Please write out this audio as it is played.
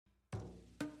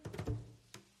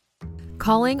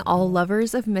Calling all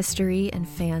lovers of mystery and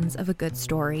fans of a good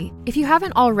story. If you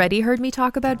haven't already heard me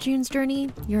talk about June's Journey,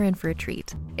 you're in for a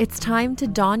treat. It's time to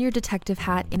don your detective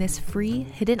hat in this free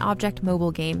hidden object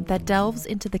mobile game that delves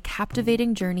into the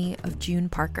captivating journey of June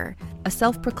Parker, a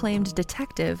self-proclaimed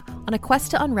detective on a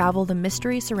quest to unravel the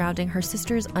mystery surrounding her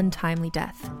sister's untimely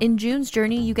death. In June's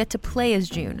Journey, you get to play as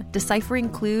June, deciphering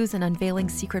clues and unveiling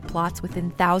secret plots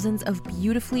within thousands of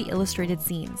beautifully illustrated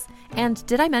scenes. And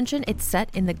did I mention it's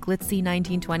set in the glitzy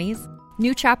 1920s?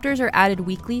 New chapters are added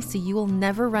weekly, so you will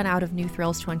never run out of new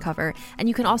thrills to uncover, and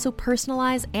you can also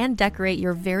personalize and decorate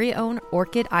your very own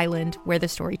Orchid Island where the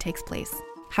story takes place.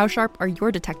 How sharp are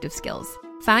your detective skills?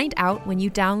 Find out when you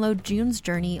download June's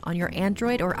Journey on your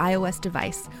Android or iOS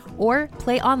device, or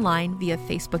play online via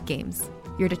Facebook Games.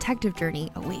 Your detective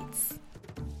journey awaits.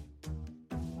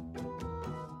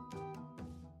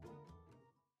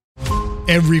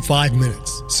 Every 5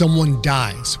 minutes, someone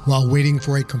dies while waiting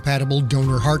for a compatible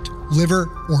donor heart, liver,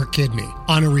 or kidney.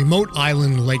 On a remote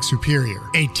island in Lake Superior,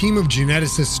 a team of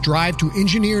geneticists strive to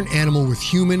engineer an animal with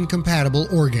human-compatible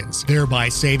organs, thereby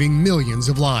saving millions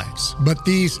of lives. But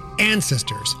these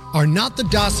ancestors are not the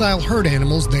docile herd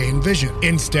animals they envision.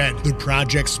 Instead, the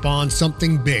project spawns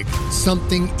something big,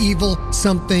 something evil,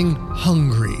 something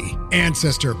hungry.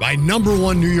 Ancestor by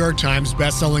 #1 New York Times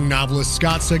bestselling novelist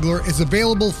Scott Sigler is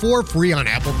available for free on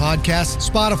Apple Podcasts,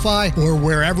 Spotify, or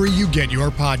wherever you get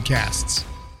your podcasts.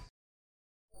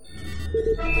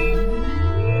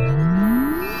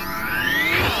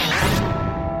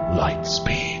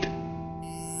 Lightspeed.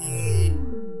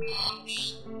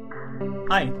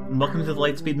 Hi, and welcome to the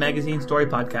Lightspeed Magazine Story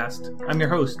Podcast. I'm your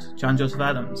host, John Joseph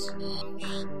Adams.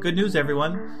 Good news,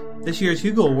 everyone. This year's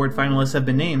Hugo Award finalists have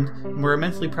been named, and we're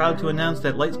immensely proud to announce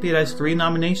that Lightspeed has 3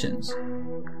 nominations.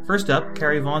 First up,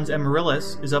 Carrie Vaughan's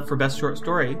Amaryllis is up for Best Short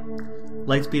Story,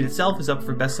 Lightspeed itself is up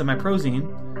for Best Semi-Prozine,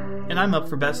 and I'm up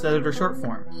for Best Editor Short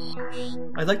Form.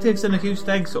 I'd like to extend a huge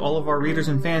thanks to all of our readers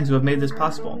and fans who have made this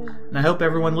possible, and I hope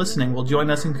everyone listening will join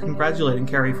us in congratulating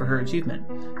Carrie for her achievement.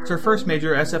 It's her first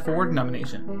major SF Award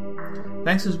nomination.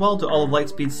 Thanks as well to all of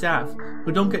Lightspeed's staff,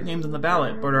 who don't get named on the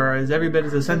ballot, but are every bit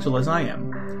as essential as I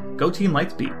am. Go Team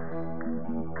Lightspeed!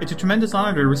 It's a tremendous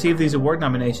honor to receive these award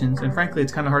nominations, and frankly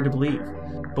it's kind of hard to believe.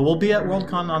 But we'll be at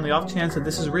Worldcon on the off chance that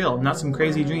this is real, not some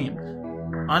crazy dream.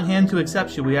 On hand to accept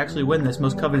should we actually win this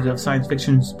most coveted of science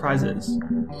fiction prizes.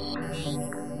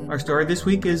 Our story this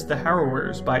week is The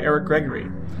Harrowers by Eric Gregory.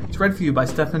 It's read for you by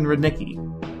Stefan Rudnicki.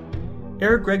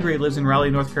 Eric Gregory lives in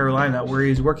Raleigh, North Carolina, where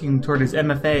he is working toward his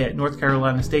MFA at North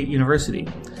Carolina State University.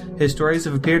 His stories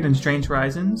have appeared in Strange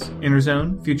Horizons, Inner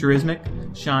Zone, Futurismic,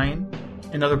 Shine,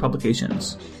 and other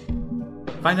publications.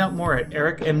 Find out more at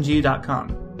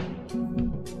ericmg.com.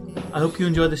 I hope you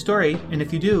enjoy the story, and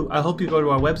if you do, I hope you go to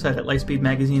our website at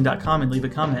lightspeedmagazine.com and leave a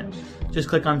comment. Just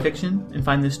click on Fiction and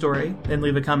find this story, then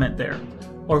leave a comment there.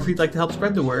 Or if you'd like to help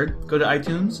spread the word, go to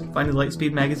iTunes, find the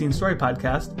Lightspeed Magazine Story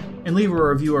Podcast, and leave a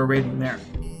review or rating there.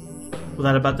 Well,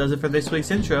 that about does it for this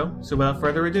week's intro, so without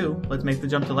further ado, let's make the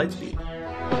jump to Lightspeed.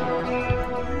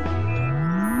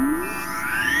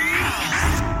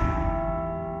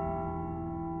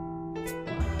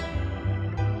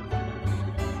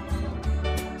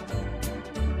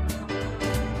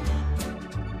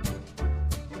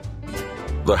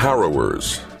 The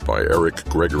Harrowers by Eric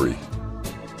Gregory.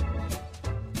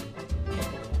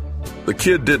 The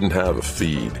kid didn't have a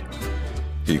feed.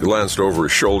 He glanced over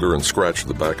his shoulder and scratched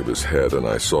the back of his head, and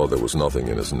I saw there was nothing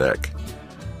in his neck.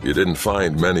 You didn't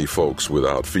find many folks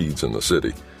without feeds in the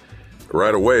city.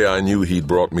 Right away, I knew he'd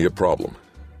brought me a problem.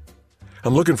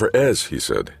 "I'm looking for Ez," he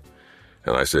said.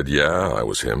 And I said, "Yeah, I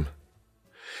was him."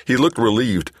 He looked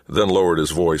relieved, then lowered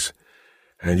his voice.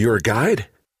 "And you're a guide?"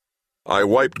 I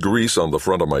wiped grease on the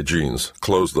front of my jeans,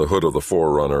 closed the hood of the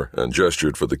Forerunner, and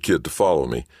gestured for the kid to follow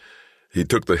me. He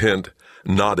took the hint,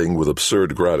 nodding with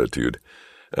absurd gratitude,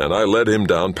 and I led him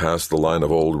down past the line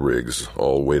of old rigs,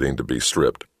 all waiting to be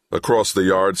stripped. Across the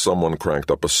yard, someone cranked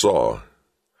up a saw.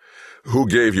 "Who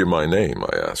gave you my name?"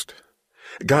 I asked.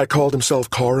 "Guy called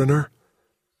himself Coroner."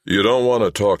 "You don't want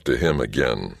to talk to him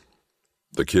again."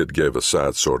 The kid gave a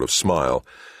sad sort of smile.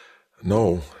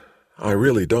 "No, I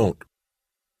really don't."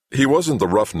 He wasn't the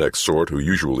roughneck sort who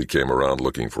usually came around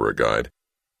looking for a guide.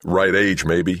 Right age,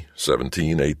 maybe,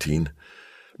 17, 18.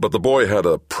 But the boy had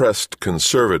a pressed,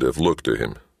 conservative look to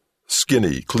him.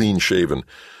 Skinny, clean-shaven,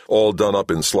 all done up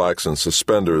in slacks and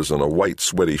suspenders and a white,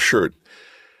 sweaty shirt.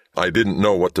 I didn't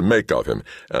know what to make of him,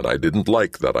 and I didn't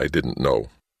like that I didn't know.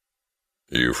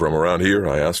 "You from around here?"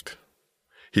 I asked.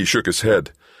 He shook his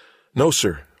head. "No,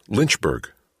 sir,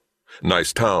 Lynchburg."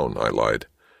 "Nice town," I lied.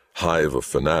 "Hive of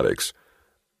fanatics.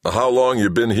 How long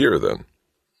you been here, then?"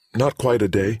 "Not quite a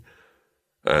day."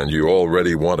 And you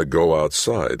already want to go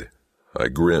outside? I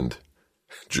grinned.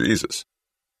 Jesus.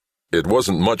 It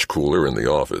wasn't much cooler in the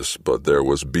office, but there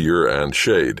was beer and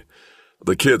shade.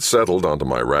 The kid settled onto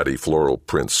my ratty floral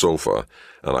print sofa,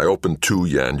 and I opened 2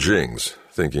 Yanjings,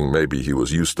 thinking maybe he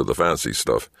was used to the fancy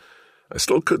stuff. I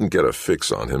still couldn't get a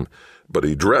fix on him, but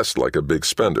he dressed like a big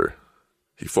spender.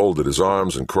 He folded his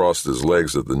arms and crossed his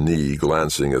legs at the knee,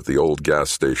 glancing at the old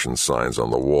gas station signs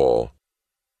on the wall.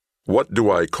 "What do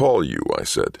I call you?" I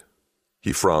said.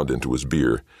 He frowned into his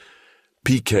beer.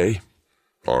 "PK."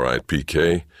 "All right,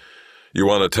 PK. You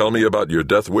want to tell me about your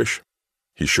death wish?"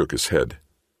 He shook his head.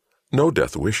 "No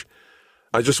death wish.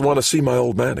 I just want to see my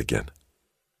old man again."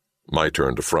 My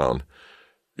turn to frown.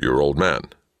 "Your old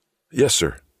man?" "Yes,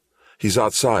 sir. He's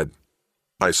outside."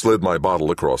 I slid my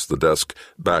bottle across the desk,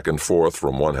 back and forth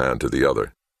from one hand to the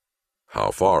other.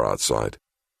 "How far outside?"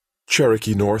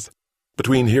 "Cherokee North,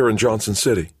 between here and Johnson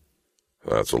City."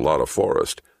 "That's a lot of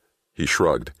forest." He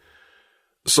shrugged.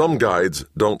 "Some guides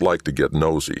don't like to get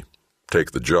nosy.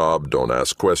 Take the job, don't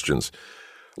ask questions.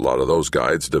 A lot of those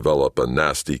guides develop a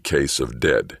nasty case of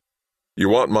dead." "You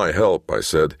want my help," I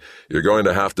said. "You're going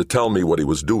to have to tell me what he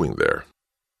was doing there."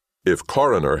 If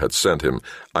Coroner had sent him,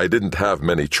 I didn't have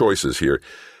many choices here,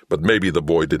 but maybe the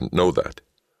boy didn't know that.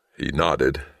 He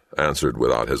nodded, answered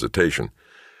without hesitation.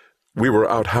 "We were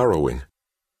out harrowing."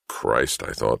 Christ,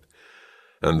 I thought.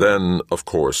 And then, of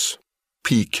course,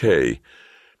 PK,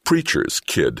 preacher's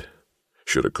kid.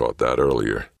 Should have caught that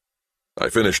earlier. I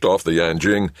finished off the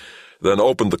Yanjing, then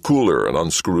opened the cooler and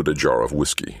unscrewed a jar of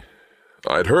whiskey.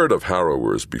 I'd heard of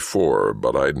Harrowers before,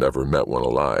 but I'd never met one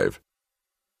alive.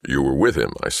 "You were with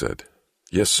him," I said.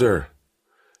 "Yes, sir."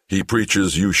 "He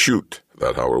preaches you shoot.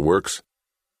 That how it works?"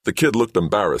 The kid looked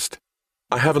embarrassed.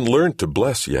 "I haven't learned to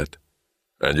bless yet."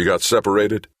 "And you got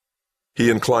separated?" He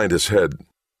inclined his head.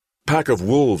 "Pack of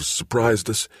wolves surprised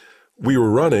us. We were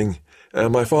running,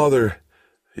 and my father—"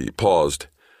 He paused.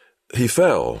 "He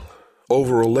fell,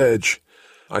 over a ledge.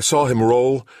 I saw him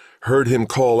roll, heard him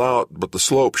call out, but the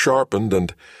slope sharpened,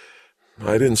 and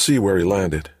I didn't see where he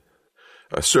landed.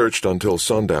 I searched until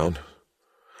sundown.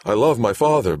 I love my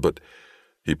father, but—"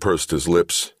 He pursed his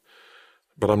lips.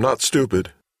 "But I'm not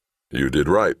stupid." "You did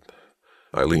right."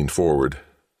 I leaned forward.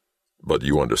 "But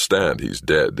you understand he's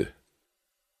dead."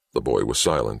 The boy was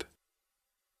silent.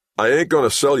 "I ain't going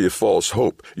to sell you false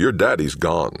hope. Your daddy's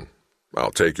gone.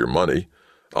 I'll take your money.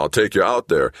 I'll take you out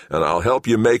there, and I'll help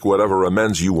you make whatever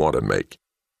amends you want to make.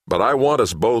 But I want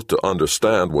us both to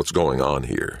understand what's going on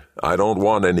here. I don't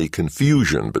want any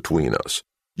confusion between us.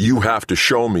 You have to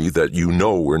show me that you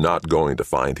know we're not going to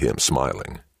find him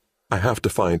smiling." "I have to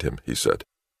find him," he said.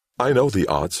 "I know the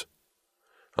odds."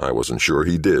 I wasn't sure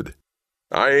he did.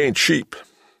 I ain't cheap,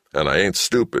 and I ain't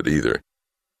stupid either.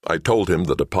 I told him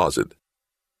the deposit.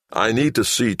 I need to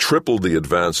see triple the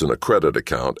advance in a credit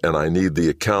account, and I need the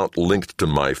account linked to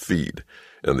my feed.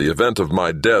 In the event of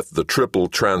my death, the triple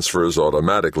transfers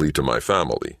automatically to my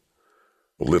family.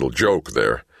 A little joke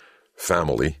there.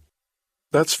 Family.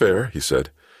 "That's fair," he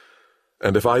said.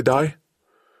 "And if I die?"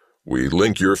 "We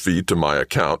link your feed to my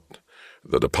account.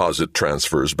 The deposit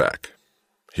transfers back."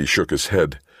 He shook his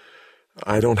head.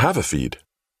 "I don't have a feed."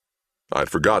 I'd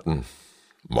forgotten.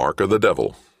 Mark of the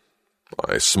devil.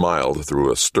 I smiled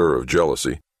through a stir of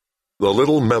jealousy. The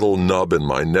little metal nub in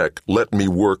my neck let me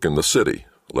work in the city,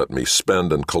 let me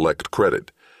spend and collect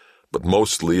credit, but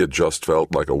mostly it just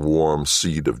felt like a warm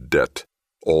seed of debt,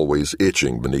 always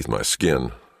itching beneath my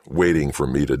skin, waiting for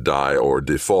me to die or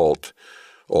default,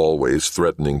 always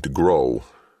threatening to grow.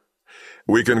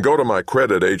 "We can go to my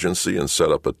credit agency and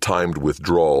set up a timed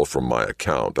withdrawal from my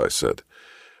account," I said.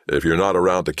 "If you're not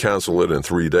around to cancel it in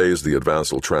 3 days, the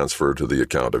advance will transfer to the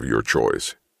account of your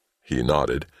choice." He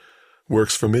nodded.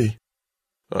 "Works for me."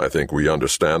 "I think we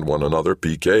understand one another,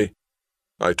 PK."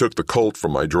 I took the Colt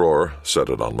from my drawer, set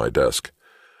it on my desk.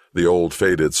 The old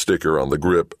faded sticker on the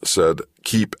grip said,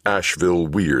 "Keep Asheville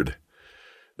weird."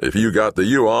 If you got the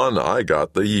U on, I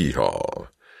got the yeehaw.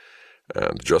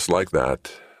 And just like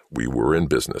that, we were in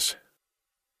business.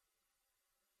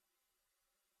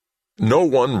 No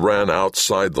one ran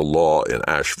outside the law in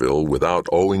Asheville without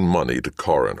owing money to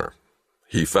Coroner.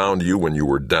 He found you when you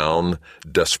were down,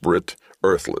 desperate,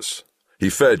 earthless. He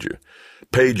fed you,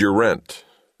 paid your rent.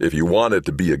 If you wanted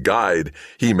to be a guide,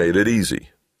 he made it easy.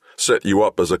 Set you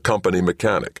up as a company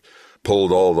mechanic,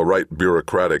 pulled all the right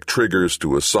bureaucratic triggers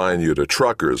to assign you to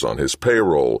truckers on his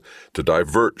payroll to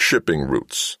divert shipping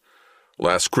routes.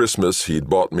 Last Christmas, he'd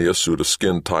bought me a suit of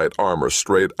skin-tight armor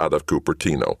straight out of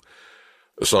Cupertino.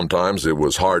 Sometimes it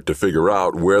was hard to figure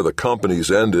out where the companies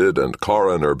ended and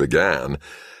Coroner began,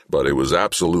 but it was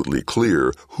absolutely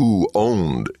clear who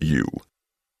owned you.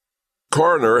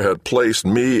 Coroner had placed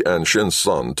me and Shin's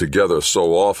son together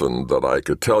so often that I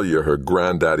could tell you her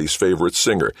granddaddy's favorite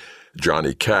singer,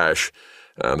 Johnny Cash,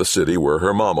 and the city where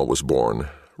her mama was born,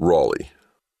 Raleigh.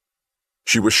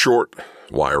 She was short,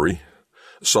 wiry,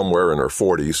 somewhere in her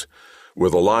 40s,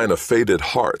 with a line of faded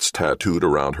hearts tattooed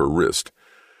around her wrist.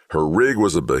 Her rig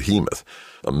was a behemoth,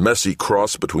 a messy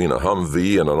cross between a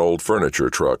Humvee and an old furniture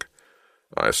truck.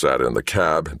 I sat in the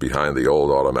cab behind the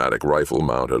old automatic rifle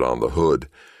mounted on the hood,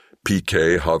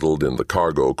 PK huddled in the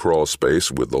cargo crawl space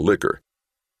with the liquor.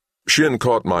 Shin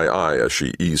caught my eye as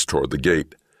she eased toward the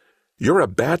gate. "You're a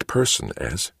bad person,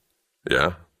 Ez."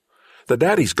 "Yeah?" "The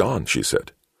daddy's gone," she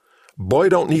said. "Boy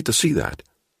don't need to see that."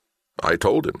 I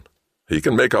told him. He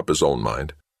can make up his own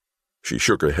mind. She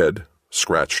shook her head,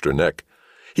 scratched her neck.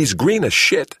 "He's green as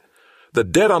shit. The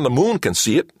dead on the moon can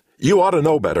see it. You ought to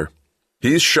know better."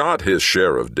 "He's shot his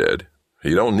share of dead.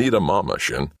 He don't need a mama,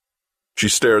 Shin." She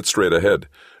stared straight ahead,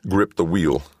 gripped the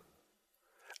wheel.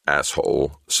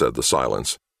 "Asshole," said the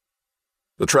silence.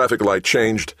 The traffic light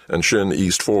changed, and Shin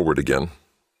eased forward again.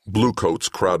 Bluecoats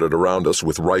crowded around us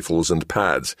with rifles and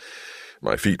pads.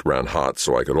 My feet ran hot,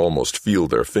 so I could almost feel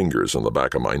their fingers on the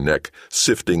back of my neck,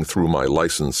 sifting through my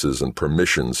licenses and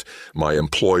permissions, my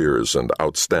employers and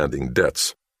outstanding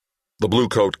debts. The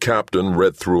bluecoat captain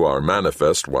read through our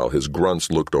manifest while his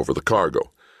grunts looked over the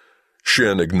cargo.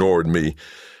 Shin ignored me,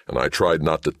 and I tried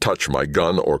not to touch my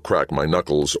gun or crack my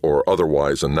knuckles or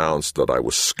otherwise announce that I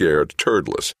was scared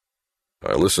turdless.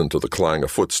 I listened to the clang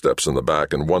of footsteps in the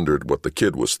back and wondered what the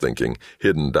kid was thinking,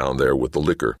 hidden down there with the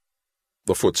liquor.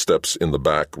 The footsteps in the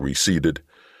back receded.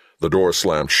 The door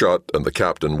slammed shut, and the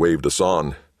captain waved us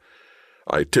on.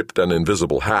 I tipped an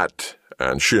invisible hat,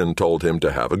 and Shin told him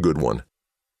to have a good one.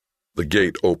 The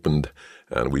gate opened,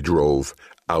 and we drove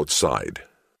outside.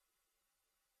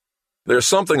 There's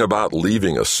something about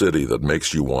leaving a city that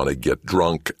makes you want to get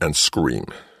drunk and scream.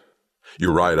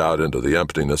 You ride out into the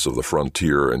emptiness of the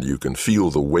frontier, and you can feel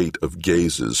the weight of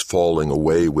gazes falling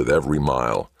away with every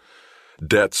mile.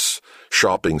 Debts,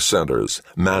 shopping centers,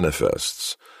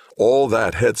 manifests, all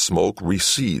that head smoke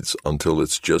recedes until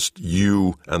it's just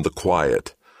you and the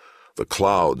quiet, the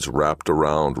clouds wrapped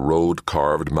around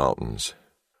road-carved mountains.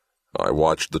 I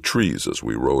watched the trees as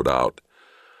we rode out.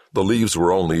 The leaves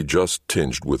were only just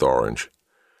tinged with orange.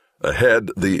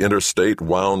 Ahead, the interstate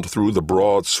wound through the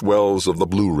broad swells of the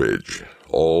Blue Ridge,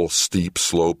 all steep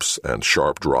slopes and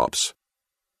sharp drops.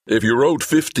 If you rode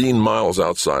 15 miles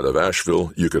outside of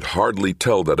Asheville, you could hardly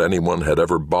tell that anyone had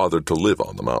ever bothered to live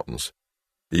on the mountains.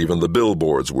 Even the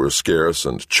billboards were scarce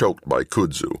and choked by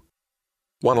kudzu.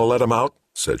 "Want to let 'em out?"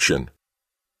 said Shin.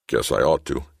 "Guess I ought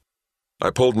to." I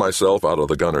pulled myself out of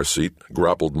the gunner's seat,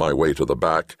 grappled my way to the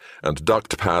back, and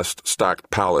ducked past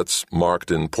stacked pallets marked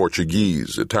in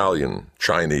Portuguese, Italian,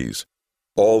 Chinese.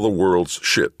 All the world's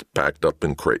shit packed up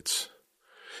in crates.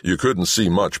 You couldn't see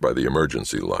much by the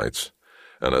emergency lights,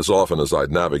 and as often as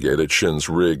I'd navigated Shin's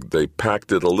rig, they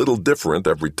packed it a little different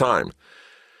every time.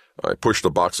 I pushed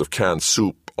a box of canned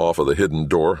soup off of the hidden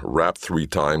door, rapped 3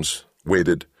 times,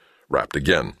 waited, rapped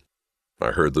again.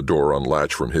 I heard the door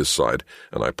unlatch from his side,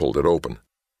 and I pulled it open.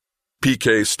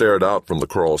 PK stared out from the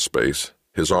crawl space,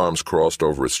 his arms crossed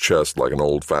over his chest like an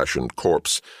old-fashioned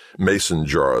corpse, mason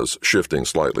jars shifting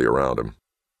slightly around him.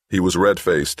 He was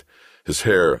red-faced, his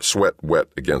hair sweat-wet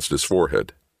against his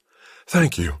forehead.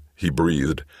 "Thank you," he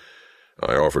breathed.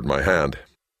 I offered my hand.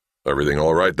 "Everything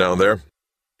all right down there?"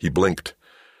 He blinked.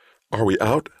 "Are we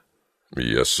out?"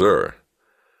 "Yes, sir."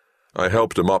 I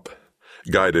helped him up,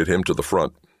 guided him to the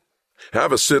front.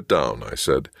 "Have a sit-down," I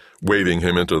said, waving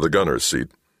him into the gunner's seat.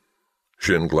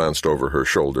 Shin glanced over her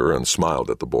shoulder and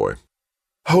smiled at the boy.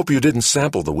 "Hope you didn't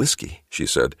sample the whiskey," she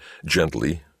said,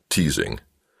 gently, teasing.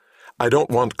 "I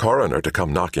don't want coroner to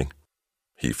come knocking."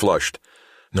 He flushed.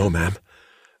 "No, ma'am.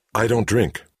 I don't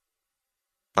drink."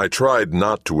 I tried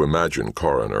not to imagine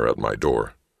coroner at my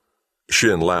door.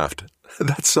 Shin laughed.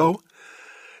 "That's so?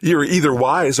 You're either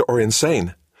wise or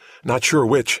insane. Not sure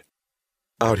which."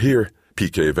 "Out here,"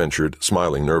 PK ventured,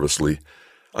 smiling nervously,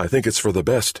 "I think it's for the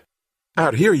best."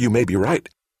 "Out here you may be right."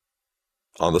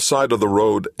 On the side of the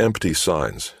road, empty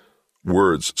signs.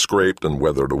 Words scraped and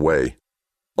weathered away.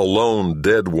 A lone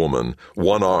dead woman,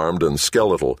 one-armed and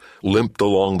skeletal, limped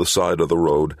along the side of the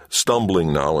road,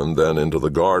 stumbling now and then into the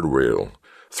guardrail,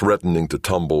 threatening to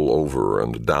tumble over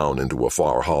and down into a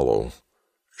far hollow.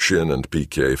 Shin and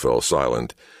PK fell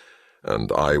silent,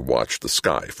 and I watched the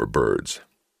sky for birds.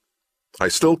 I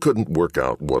still couldn't work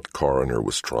out what coroner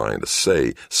was trying to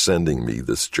say, sending me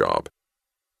this job.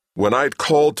 When I'd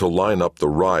called to line up the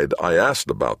ride, I asked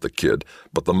about the kid,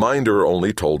 but the minder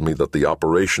only told me that the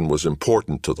operation was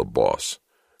important to the boss.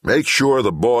 "Make sure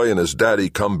the boy and his daddy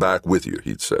come back with you,"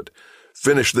 he'd said.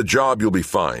 "Finish the job, you'll be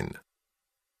fine."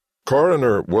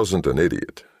 Coroner wasn't an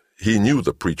idiot. He knew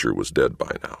the preacher was dead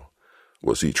by now.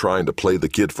 Was he trying to play the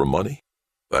kid for money?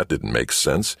 That didn't make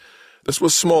sense. This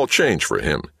was small change for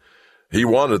him. He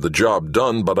wanted the job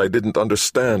done, but I didn't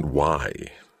understand why.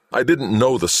 I didn't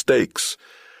know the stakes,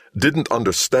 didn't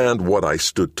understand what I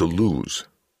stood to lose.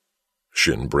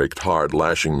 Shin braked hard,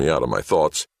 lashing me out of my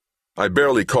thoughts. I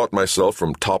barely caught myself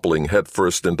from toppling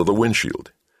headfirst into the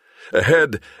windshield.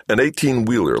 Ahead, an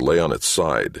 18-wheeler lay on its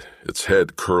side, its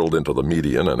head curled into the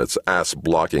median and its ass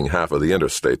blocking half of the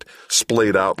interstate,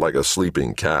 splayed out like a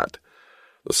sleeping cat.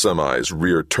 The semi's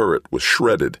rear turret was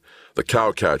shredded, the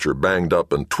cowcatcher banged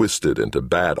up and twisted into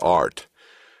bad art.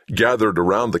 Gathered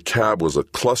around the cab was a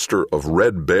cluster of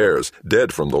red bears,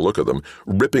 dead from the look of them,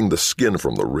 ripping the skin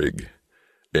from the rig.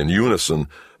 In unison,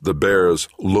 the bears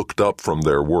looked up from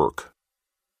their work.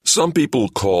 Some people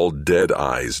call dead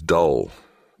eyes dull,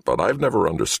 but I've never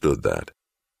understood that.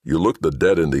 You look the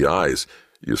dead in the eyes,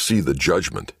 you see the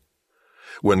judgment.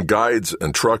 When guides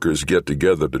and truckers get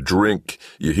together to drink,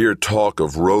 you hear talk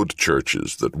of road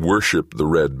churches that worship the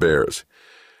red bears.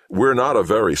 We're not a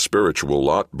very spiritual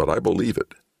lot, but I believe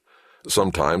it.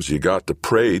 Sometimes you got to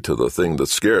pray to the thing that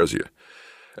scares you.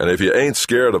 And if you ain't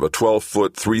scared of a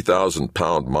 12-foot,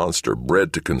 3,000-pound monster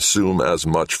bred to consume as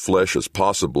much flesh as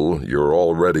possible, you're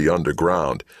already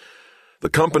underground. The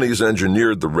companies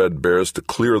engineered the red bears to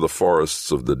clear the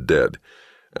forests of the dead,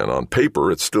 and on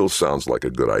paper it still sounds like a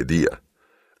good idea.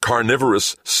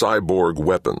 Carnivorous cyborg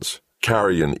weapons,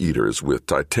 carrion eaters with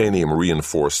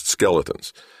titanium-reinforced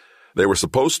skeletons. They were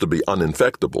supposed to be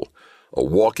uninfectable, a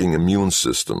walking immune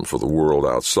system for the world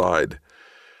outside.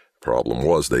 Problem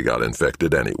was they got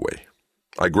infected anyway.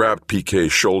 I grabbed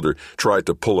PK's shoulder, tried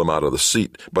to pull him out of the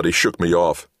seat, but he shook me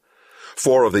off.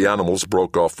 4 of the animals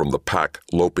broke off from the pack,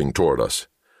 loping toward us.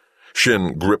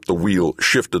 Shin gripped the wheel,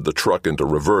 shifted the truck into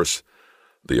reverse.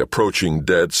 The approaching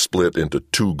dead split into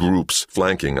 2 groups,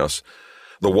 flanking us.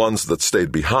 The ones that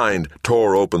stayed behind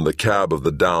tore open the cab of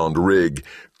the downed rig.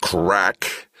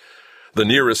 Crack! The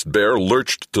nearest bear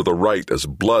lurched to the right as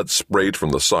blood sprayed from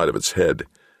the side of its head.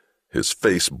 His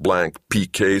face blank,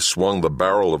 PK swung the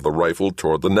barrel of the rifle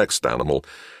toward the next animal,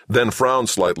 then frowned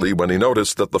slightly when he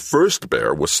noticed that the first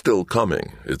bear was still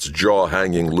coming, its jaw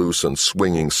hanging loose and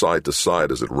swinging side to side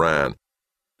as it ran.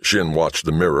 Shin watched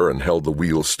the mirror and held the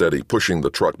wheel steady, pushing the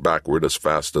truck backward as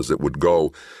fast as it would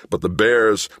go, but the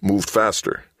bears moved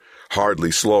faster,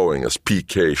 hardly slowing as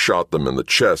PK shot them in the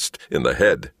chest, in the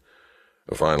head.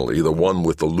 Finally, the one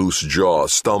with the loose jaw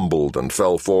stumbled and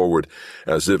fell forward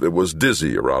as if it was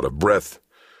dizzy or out of breath.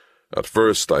 At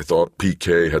first, I thought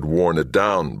PK had worn it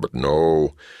down, but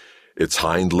no, its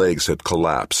hind legs had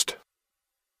collapsed.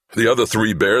 The other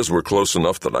 3 bears were close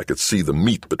enough that I could see the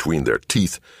meat between their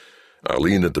teeth. I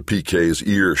leaned into PK's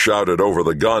ear, shouted over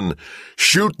the gun,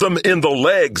 "Shoot them in the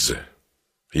legs!"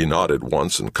 He nodded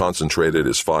once and concentrated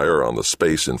his fire on the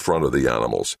space in front of the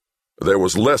animals. There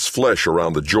was less flesh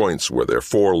around the joints where their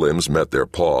forelimbs met their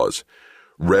paws.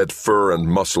 Red fur and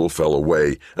muscle fell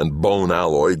away, and bone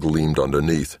alloy gleamed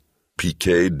underneath.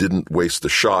 PK didn't waste a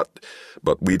shot,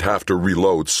 but we'd have to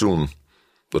reload soon.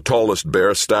 The tallest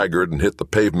bear staggered and hit the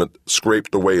pavement,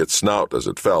 scraped away its snout as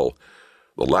it fell.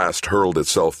 The last hurled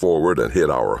itself forward and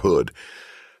hit our hood.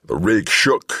 The rig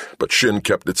shook, but Shin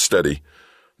kept it steady.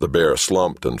 The bear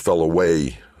slumped and fell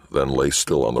away, then lay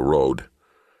still on the road.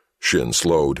 Shin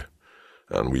slowed,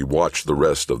 and we watched the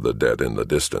rest of the dead in the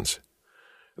distance.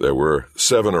 There were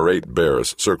 7 or 8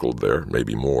 bears circled there,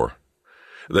 maybe more.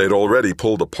 They'd already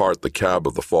pulled apart the cab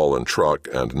of the fallen truck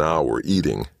and now were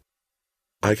eating.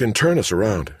 "I can turn us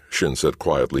around," Shin said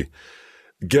quietly.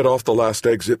 "Get off the last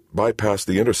exit, bypass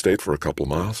the interstate for a couple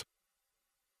miles."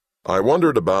 I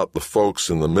wondered about the folks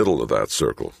in the middle of that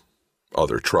circle.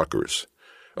 Other truckers,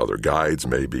 other guides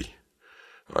maybe.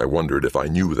 I wondered if I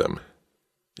knew them.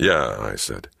 "Yeah," I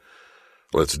said.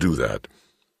 "Let's do that."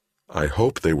 "I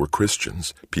hope they were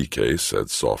Christians," PK said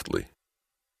softly.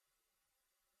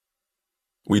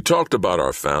 We talked about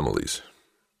our families.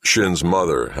 Shin's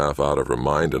mother, half out of her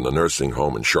mind in a nursing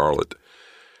home in Charlotte.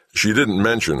 She didn't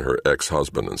mention her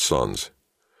ex-husband and sons.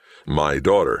 My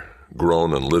daughter,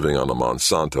 grown and living on a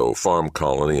Monsanto farm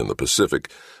colony in the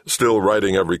Pacific, still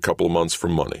writing every couple months for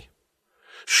money.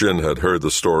 Shin had heard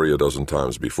the story a dozen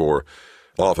times before,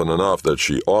 often enough that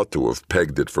she ought to have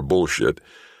pegged it for bullshit,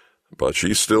 but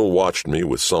she still watched me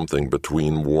with something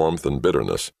between warmth and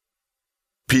bitterness.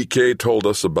 PK told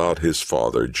us about his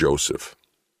father, Joseph.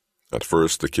 At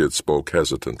first the kid spoke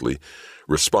hesitantly,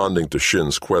 responding to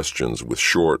Shin's questions with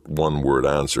short, one-word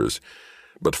answers,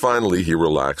 but finally he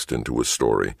relaxed into his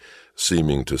story,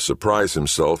 seeming to surprise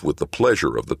himself with the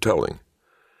pleasure of the telling.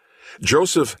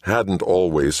 Joseph hadn't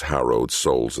always harrowed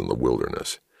souls in the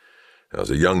wilderness.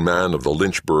 As a young man of the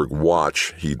Lynchburg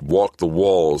watch, he'd walked the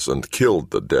walls and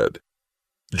killed the dead.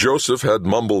 Joseph had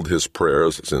mumbled his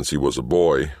prayers since he was a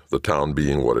boy, the town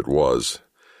being what it was.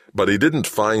 But he didn't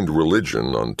find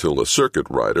religion until a circuit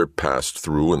rider passed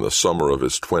through in the summer of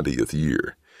his 20th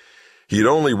year. He'd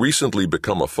only recently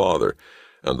become a father,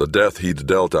 and the death he'd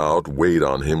dealt out weighed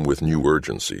on him with new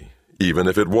urgency, even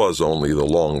if it was only the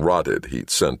long-rotted he'd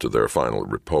sent to their final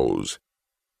repose.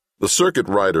 The circuit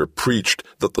rider preached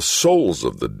that the souls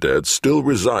of the dead still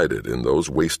resided in those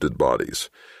wasted bodies,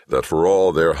 that for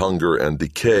all their hunger and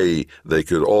decay they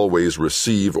could always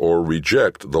receive or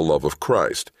reject the love of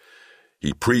Christ.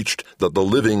 He preached that the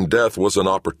living death was an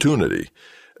opportunity,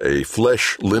 a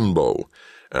flesh limbo,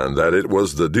 and that it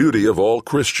was the duty of all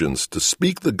Christians to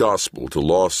speak the gospel to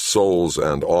lost souls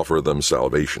and offer them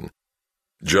salvation.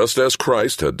 Just as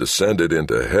Christ had descended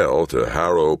into hell to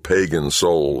harrow pagan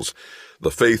souls,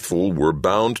 the faithful were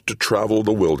bound to travel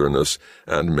the wilderness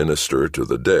and minister to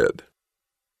the dead.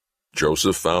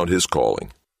 Joseph found his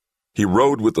calling. He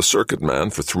rode with the circuit man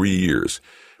for 3 years,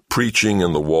 preaching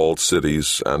in the walled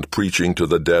cities and preaching to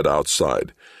the dead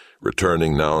outside,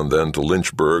 returning now and then to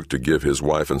Lynchburg to give his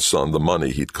wife and son the money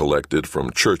he'd collected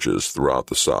from churches throughout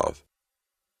the South.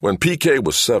 When PK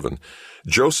was 7,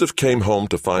 Joseph came home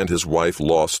to find his wife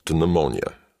lost to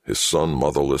pneumonia, his son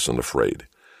motherless and afraid.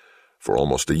 For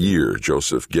almost a year,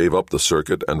 Joseph gave up the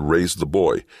circuit and raised the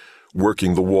boy,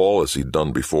 working the wall as he'd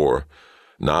done before,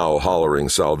 now hollering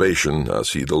salvation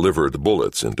as he delivered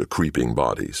bullets into creeping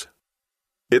bodies.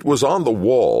 It was on the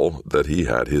wall that he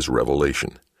had his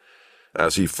revelation.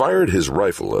 As he fired his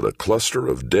rifle at a cluster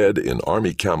of dead in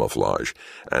army camouflage,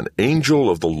 an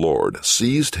angel of the Lord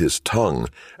seized his tongue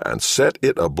and set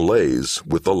it ablaze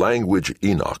with the language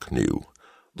Enoch knew,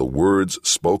 the words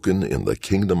spoken in the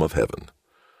kingdom of heaven.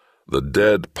 The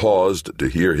dead paused to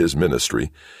hear his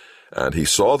ministry, and he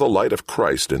saw the light of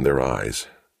Christ in their eyes.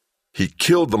 He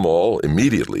killed them all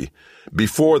immediately,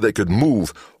 before they could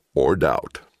move or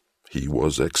doubt. He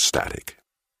was ecstatic.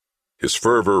 His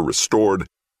fervor restored,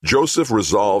 Joseph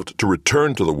resolved to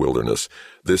return to the wilderness,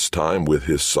 this time with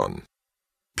his son.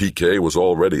 PK was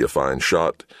already a fine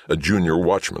shot, a junior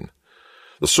watchman.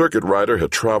 The circuit rider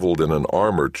had traveled in an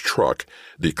armored truck,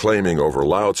 declaiming over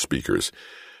loudspeakers,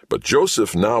 but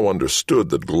Joseph now understood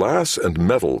that glass and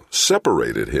metal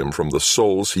separated him from the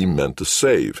souls he meant to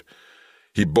save.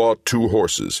 He bought 2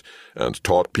 horses and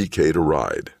taught PK to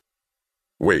ride.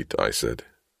 "Wait," I said.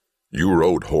 "You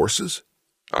rode horses?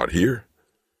 Out here?"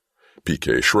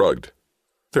 PK shrugged.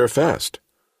 "They're fast."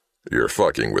 "You're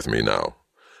fucking with me now."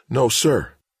 "No,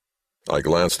 sir." I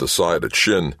glanced aside at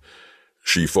Shin.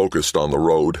 She focused on the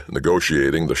road,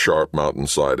 negotiating the sharp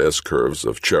mountainside S-curves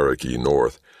of Cherokee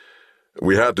North.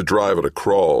 We had to drive at a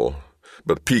crawl,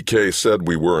 but PK said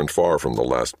we weren't far from the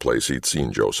last place he'd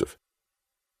seen Joseph.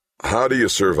 "How do you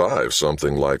survive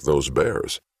something like those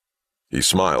bears?" He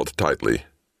smiled tightly.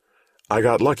 "I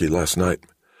got lucky last night.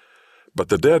 But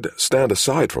the dead stand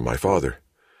aside for my father.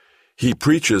 He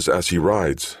preaches as he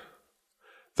rides."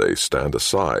 They stand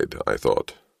aside, I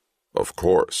thought. Of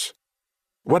course.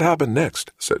 "What happened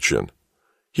next?" said Shin.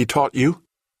 "He taught you?"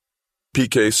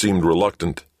 PK seemed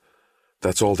reluctant.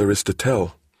 "That's all there is to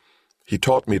tell. He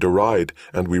taught me to ride,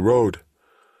 and we rode.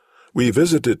 We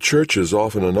visited churches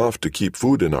often enough to keep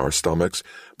food in our stomachs,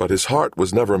 but his heart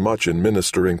was never much in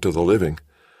ministering to the living.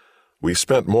 We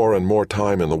spent more and more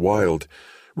time in the wild,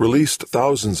 released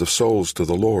thousands of souls to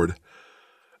the Lord.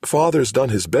 Father's done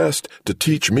his best to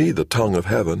teach me the tongue of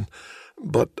heaven,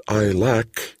 but I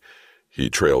lack—" He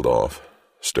trailed off,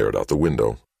 stared out the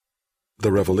window.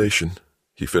 "The revelation,"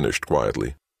 he finished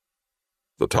quietly.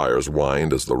 The tires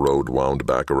whined as the road wound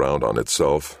back around on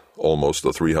itself, almost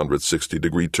a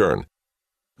 360-degree turn.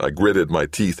 I gritted my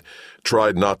teeth,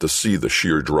 tried not to see the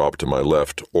sheer drop to my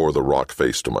left or the rock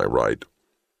face to my right.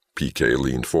 PK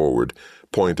leaned forward,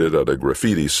 pointed at a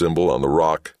graffiti symbol on the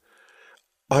rock.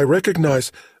 "I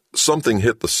recognize—" Something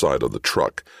hit the side of the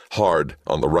truck, hard,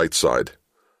 on the right side.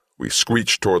 We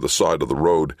screeched toward the side of the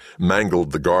road,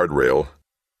 mangled the guardrail.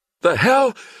 "The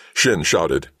hell?" Shin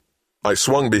shouted. I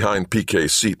swung behind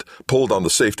PK's seat, pulled on the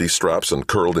safety straps, and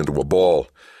curled into a ball.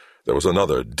 There was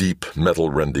another deep,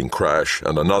 metal-rending crash,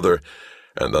 and another,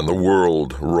 and then the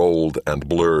world rolled and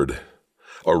blurred.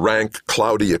 A rank,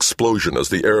 cloudy explosion as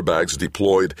the airbags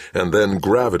deployed, and then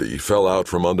gravity fell out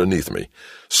from underneath me,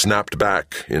 snapped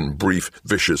back in brief,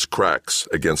 vicious cracks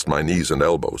against my knees and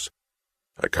elbows.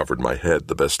 I covered my head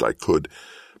the best I could,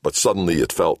 but suddenly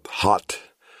it felt hot,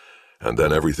 and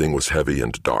then everything was heavy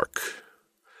and dark.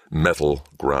 Metal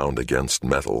ground against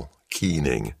metal,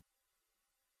 keening.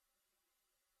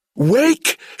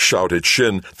 "Wake!" shouted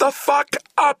Shin. "The fuck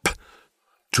up!"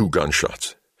 2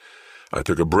 gunshots. I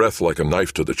took a breath like a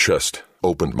knife to the chest,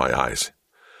 opened my eyes.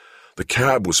 The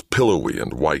cab was pillowy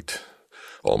and white,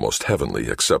 almost heavenly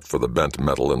except for the bent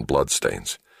metal and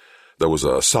bloodstains. There was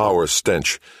a sour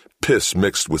stench, piss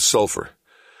mixed with sulfur.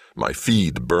 My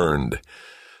feed burned.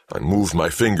 I moved my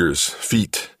fingers,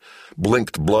 feet,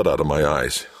 blinked blood out of my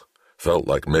eyes. Felt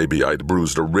like maybe I'd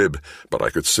bruised a rib, but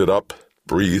I could sit up,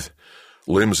 breathe,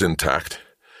 limbs intact.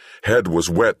 Head was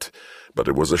wet, but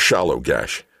it was a shallow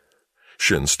gash.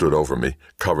 Shin stood over me,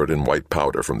 covered in white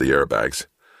powder from the airbags.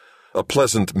 A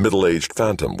pleasant, middle-aged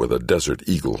phantom with a desert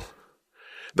eagle.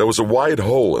 There was a wide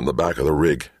hole in the back of the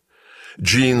rig.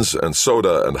 Jeans and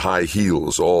soda and high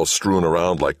heels all strewn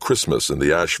around like Christmas in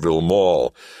the Asheville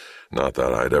Mall. Not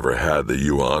that I'd ever had the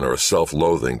yuan or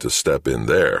self-loathing to step in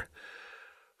there.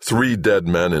 3 dead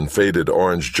men in faded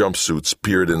orange jumpsuits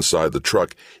peered inside the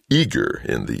truck, eager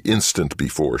in the instant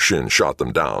before Shin shot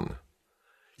them down.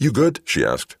 "You good?" she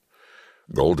asked.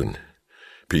 "Golden.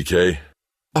 PK?"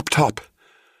 "Up top."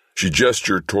 She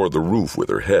gestured toward the roof with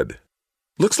her head.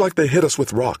 "Looks like they hit us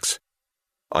with rocks."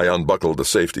 I unbuckled the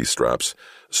safety straps,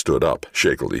 stood up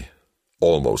shakily.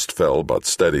 Almost fell, but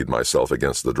steadied myself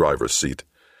against the driver's seat.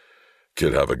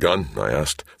 "Kid have a gun?" I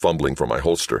asked, fumbling for my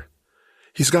holster.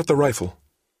 "He's got the rifle."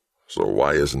 "So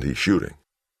why isn't he shooting?"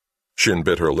 Shin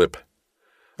bit her lip.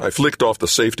 I flicked off the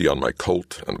safety on my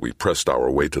Colt, and we pressed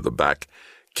our way to the back,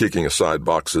 kicking aside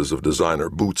boxes of designer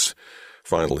boots,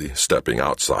 finally stepping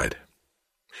outside.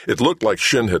 It looked like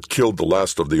Shin had killed the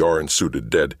last of the orange-suited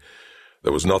dead.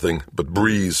 There was nothing but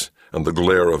breeze and the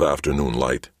glare of afternoon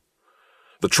light.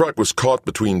 The truck was caught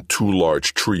between 2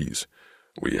 large trees.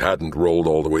 We hadn't rolled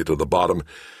all the way to the bottom,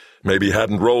 maybe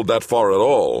hadn't rolled that far at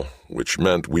all, which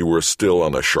meant we were still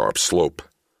on a sharp slope.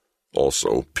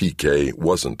 Also, PK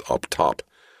wasn't up top.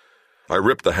 I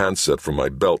ripped the handset from my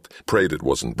belt, prayed it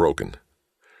wasn't broken.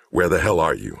 "Where the hell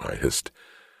are you?" I hissed.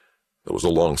 There was a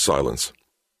long silence.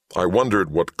 I wondered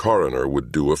what coroner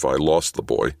would do if I lost the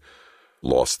boy,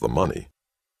 lost the money.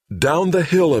 "Down the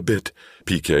hill a bit,"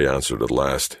 PK answered at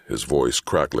last, his voice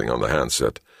crackling on the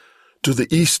handset. "To the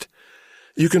east.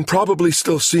 You can probably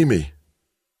still see me."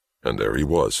 And there he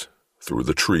was, through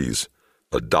the trees,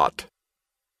 a dot.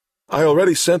 "I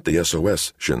already sent the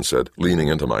SOS," Shin said, leaning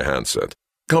into my handset.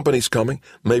 "Company's coming,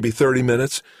 maybe 30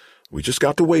 minutes. We just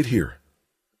got to wait here."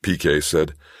 PK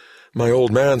said, "My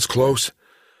old man's close.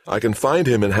 I can find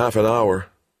him in half an hour."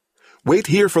 "Wait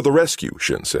here for the rescue,"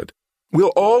 Shin said.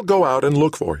 "We'll all go out and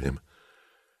look for him."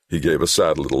 He gave a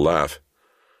sad little laugh.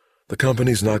 "The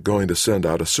company's not going to send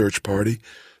out a search party.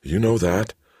 You know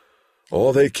that.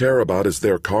 All they care about is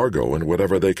their cargo and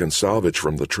whatever they can salvage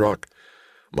from the truck.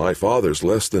 My father's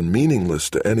less than meaningless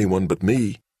to anyone but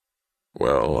me."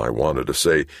 Well, I wanted to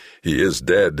say, "He is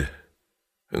dead."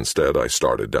 Instead, I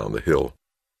started down the hill.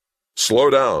 "Slow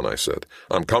down," I said.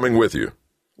 "I'm coming with you."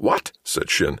 "What?"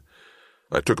 said Shin.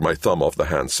 I took my thumb off the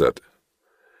handset.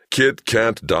 "Kid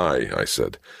can't die," I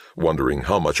said, wondering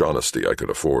how much honesty I could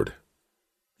afford.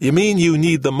 "You mean you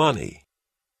need the money?"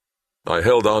 I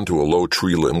held on to a low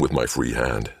tree limb with my free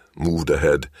hand, moved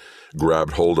ahead,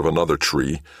 grabbed hold of another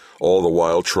tree, all the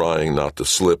while trying not to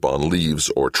slip on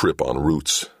leaves or trip on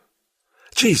roots.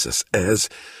 "Jesus, Ez!"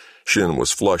 Shin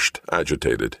was flushed,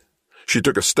 agitated. She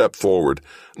took a step forward,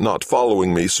 not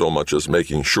following me so much as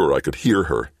making sure I could hear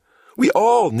her. "We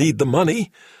all need the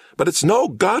money, but it's no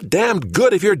goddamned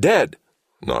good if you're dead."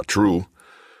 "Not true.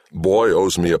 Boy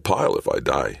owes me a pile if I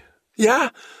die." "Yeah?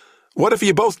 What if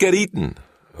you both get eaten?"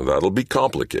 "That'll be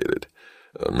complicated.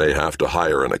 May have to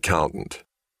hire an accountant."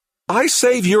 "I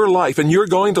save your life and you're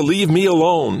going to leave me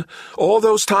alone. All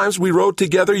those times we rode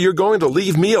together, you're going to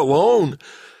leave me alone."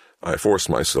 I forced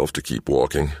myself to keep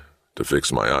walking, to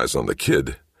fix my eyes on the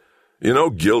kid. "You know,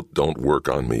 guilt don't work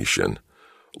on me, Shin.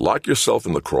 Lock yourself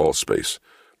in the crawl space,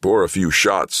 pour a few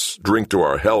shots, drink to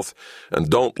our health, and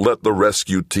don't let the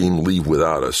rescue team leave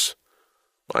without us."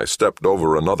 I stepped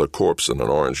over another corpse in an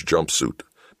orange jumpsuit,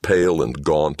 pale and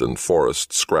gaunt and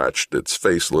forest-scratched, its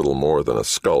face little more than a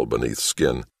skull beneath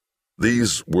skin.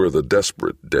 These were the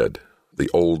desperate dead, the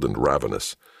old and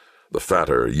ravenous. The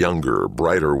fatter, younger,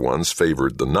 brighter ones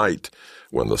favored the night,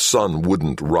 when the sun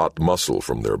wouldn't rot muscle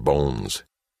from their bones.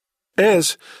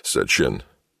 "Ez," said Shin,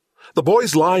 "the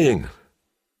boy's lying."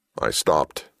 I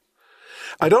stopped.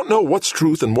 "I don't know what's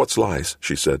truth and what's lies,"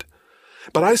 she said,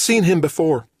 "but I seen him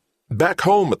before, back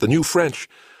home at the New French,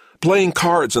 playing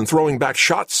cards and throwing back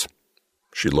shots."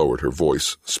 She lowered her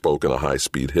voice, spoke in a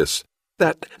high-speed hiss.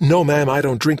 "That 'no ma'am, I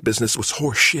don't drink' business was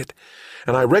horse shit.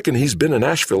 and I reckon he's been in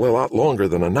Asheville a lot longer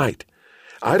than a night.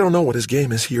 I don't know what his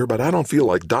game is here, but I don't feel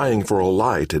like dying for a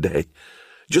lie today.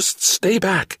 Just stay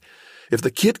back. If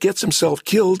the kid gets himself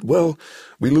killed, well,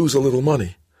 we lose a little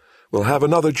money. We'll have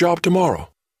another job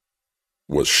tomorrow."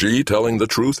 Was she telling the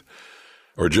truth,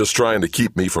 or just trying to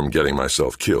keep me from getting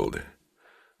myself killed?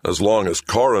 As long as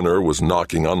Coroner was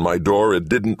knocking on my door, it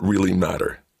didn't really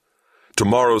matter.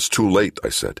 "Tomorrow's too late," I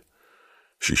said.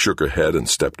 She shook her head and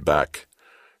stepped back.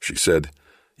 She said,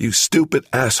 "You stupid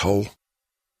asshole."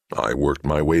 I worked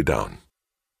my way down.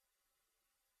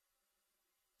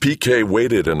 PK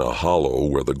waited in a hollow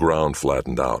where the ground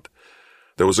flattened out.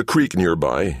 There was a creek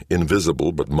nearby,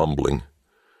 invisible but mumbling.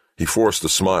 He forced a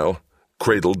smile,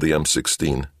 cradled the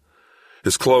M16.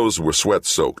 His clothes were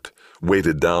sweat-soaked,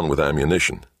 weighted down with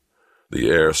ammunition. The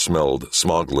air smelled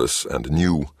smogless and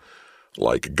new,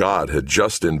 like God had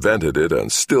just invented it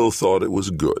and still thought it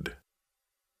was good.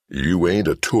 "You ain't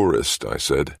a tourist," I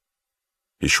said.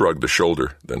 He shrugged a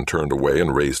shoulder, then turned away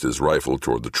and raised his rifle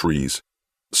toward the trees,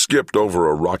 skipped over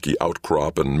a rocky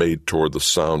outcrop and made toward the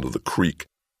sound of the creek.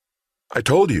 "I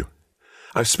told you.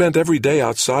 I've spent every day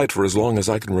outside for as long as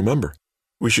I can remember.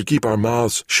 We should keep our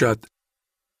mouths shut."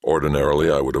 Ordinarily,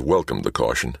 I would have welcomed the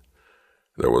caution.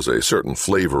 There was a certain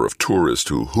flavor of tourist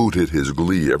who hooted his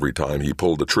glee every time he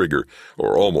pulled a trigger,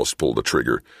 or almost pulled a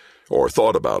trigger, or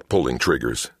thought about pulling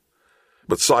triggers.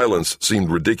 But silence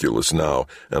seemed ridiculous now,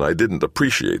 and I didn't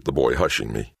appreciate the boy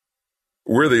hushing me.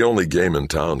 "We're the only game in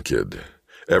town, kid.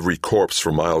 Every corpse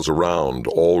for miles around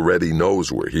already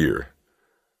knows we're here."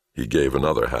 He gave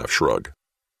another half-shrug.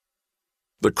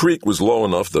 The creek was low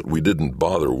enough that we didn't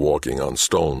bother walking on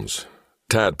stones.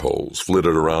 Tadpoles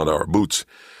flitted around our boots.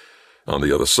 On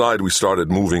the other side, we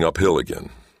started moving uphill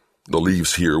again. The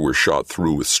leaves here were shot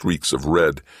through with streaks of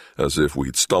red, as if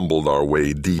we'd stumbled our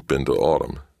way deep into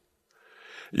autumn.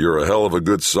 "You're a hell of a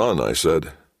good son," I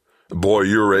said. "A boy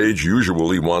your age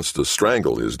usually wants to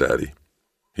strangle his daddy."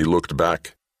 He looked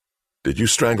back. "Did you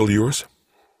strangle yours?"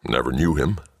 "Never knew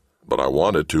him, but I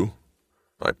wanted to."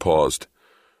 I paused.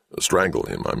 "Strangle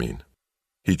him, I mean."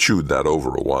 He chewed that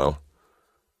over a while.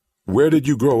 "Where did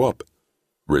you grow up?"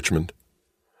 "Richmond."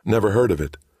 "Never heard of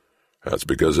it." "That's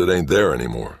because it ain't there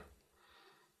anymore."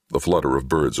 The flutter of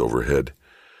birds overhead.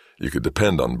 You could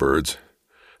depend on birds.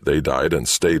 They died and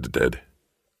stayed dead.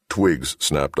 Twigs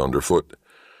snapped underfoot.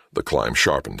 The climb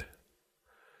sharpened.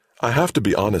 "I have to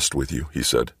be honest with you," he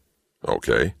said.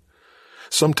 "Okay."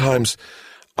 "Sometimes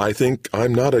I think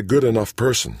I'm not a good enough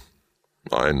person."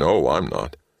 "I know I'm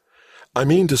not." "I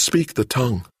mean to speak the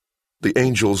tongue, the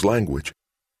angel's language."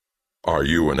 "Are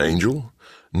you an angel?"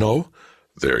 "No."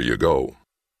 "There you go."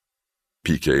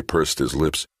 PK pursed his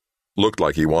lips, looked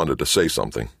like he wanted to say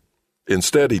something.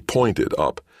 Instead, he pointed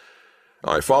up.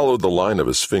 I followed the line of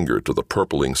his finger to the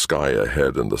purpling sky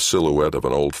ahead and the silhouette of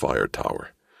an old fire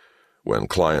tower. When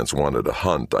clients wanted to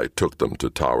hunt, I took them to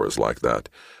towers like that,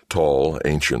 tall,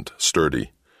 ancient,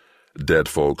 sturdy. Dead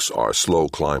folks are slow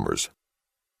climbers.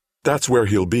 "That's where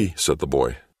he'll be," said the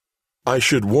boy. "I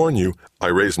should warn you." I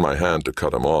raised my hand to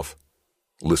cut him off.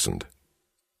 Listened.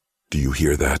 "Do you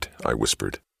hear that?" I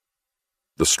whispered.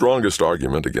 The strongest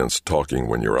argument against talking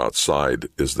when you're outside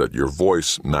is that your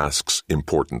voice masks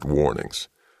important warnings,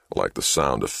 like the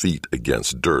sound of feet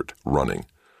against dirt running.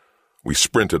 We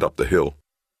sprinted up the hill.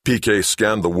 PK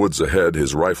scanned the woods ahead,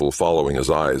 his rifle following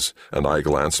his eyes, and I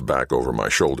glanced back over my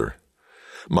shoulder.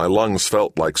 My lungs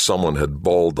felt like someone had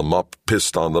balled them up,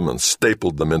 pissed on them, and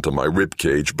stapled them into my rib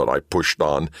cage, but I pushed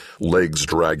on, legs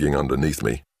dragging underneath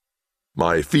me.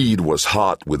 My feed was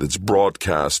hot with its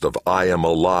broadcast of "I am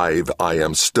alive, I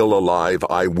am still alive,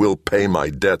 I will pay my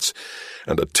debts,"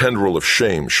 and a tendril of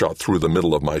shame shot through the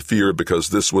middle of my fear because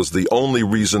this was the only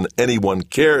reason anyone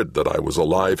cared that I was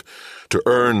alive, to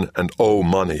earn and owe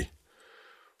money.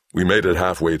 We made it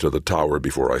halfway to the tower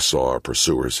before I saw our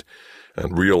pursuers,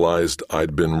 and realized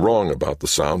I'd been wrong about the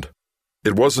sound.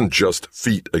 It wasn't just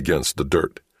feet against the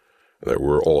dirt. There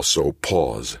were also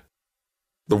paws.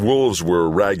 The wolves were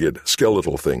ragged,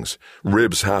 skeletal things,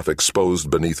 ribs half exposed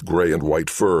beneath gray and white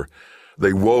fur.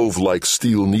 They wove like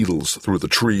steel needles through the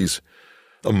trees.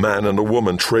 A man and a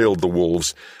woman trailed the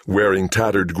wolves, wearing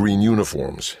tattered green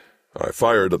uniforms. I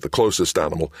fired at the closest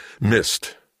animal,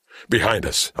 missed. "Behind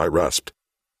us," I rasped.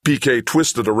 PK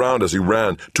twisted around as he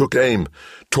ran, took aim,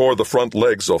 tore the front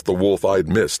legs off the wolf I'd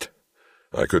missed.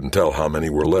 I couldn't tell how many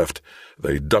were left.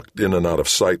 They ducked in and out of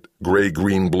sight,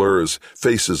 gray-green blurs,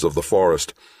 faces of the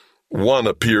forest. One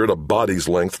appeared a body's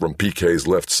length from PK's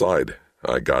left side.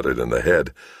 I got it in the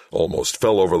head, almost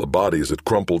fell over the body as it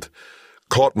crumpled,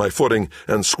 caught my footing,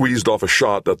 and squeezed off a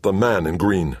shot at the man in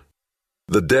green.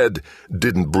 The dead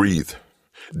didn't breathe.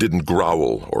 didn't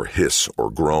growl or hiss or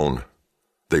groan.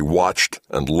 They watched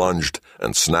and lunged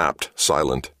and snapped,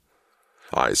 silent.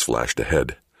 Eyes flashed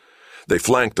ahead. They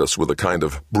flanked us with a kind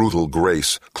of brutal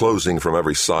grace, closing from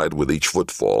every side with each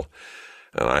footfall,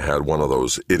 and I had one of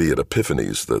those idiot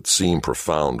epiphanies that seem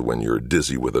profound when you're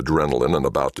dizzy with adrenaline and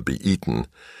about to be eaten.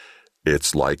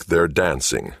 It's like they're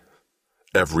dancing.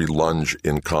 Every lunge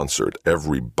in concert,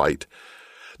 every bite.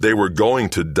 They were going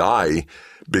to die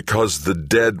because the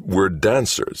dead were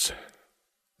dancers.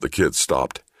 The kid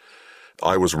stopped.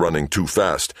 I was running too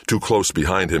fast, too close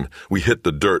behind him. We hit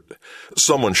the dirt.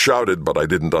 Someone shouted, but I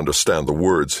didn't understand the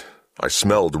words. I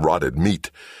smelled rotted meat.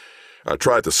 I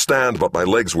tried to stand, but my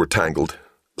legs were tangled.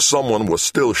 Someone was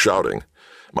still shouting.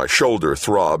 My shoulder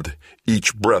throbbed.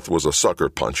 Each breath was a sucker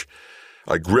punch.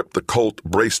 I gripped the Colt,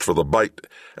 braced for the bite,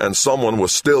 and someone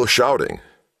was still shouting.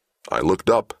 I looked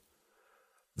up.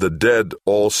 The dead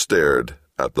all stared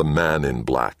at the man in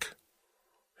black.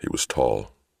 He was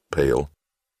tall, pale.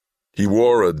 He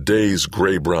wore a day's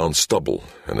gray-brown stubble,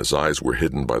 and his eyes were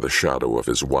hidden by the shadow of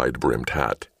his wide-brimmed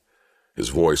hat. His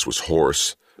voice was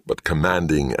hoarse, but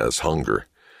commanding as hunger.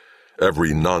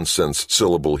 Every nonsense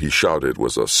syllable he shouted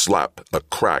was a slap, a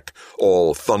crack,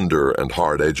 all thunder and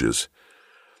hard edges.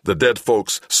 The dead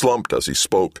folks slumped as he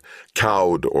spoke,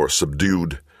 cowed or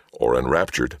subdued or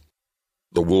enraptured.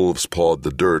 The wolves pawed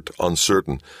the dirt,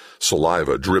 uncertain,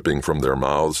 saliva dripping from their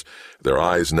mouths, their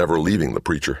eyes never leaving the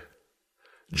preacher.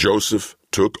 Joseph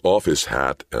took off his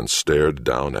hat and stared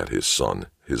down at his son,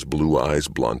 his blue eyes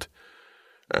blunt,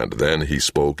 and then he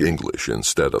spoke English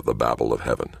instead of the babble of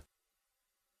heaven.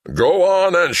 "Go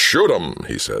on and shoot 'em,"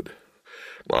 he said.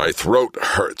 "My throat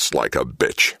hurts like a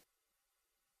bitch."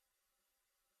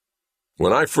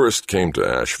 When I first came to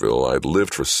Asheville, I'd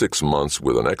lived for 6 months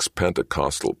with an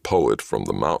ex-Pentecostal poet from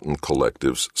the mountain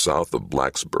collectives south of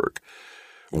Blacksburg.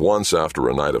 Once, after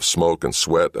a night of smoke and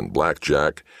sweat and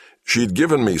blackjack, she'd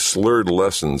given me slurred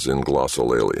lessons in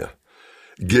glossolalia,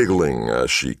 giggling as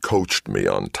she coached me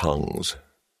on tongues.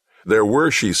 There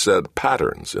were, she said,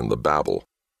 patterns in the babble,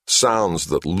 sounds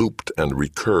that looped and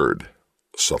recurred,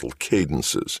 subtle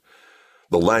cadences.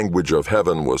 The language of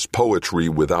heaven was poetry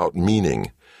without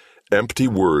meaning, empty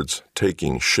words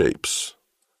taking shapes.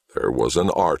 There was an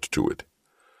art to it.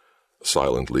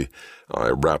 Silently, I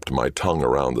wrapped my tongue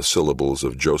around the syllables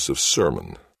of Joseph's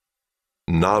sermon.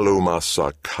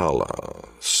 Nalumasakala,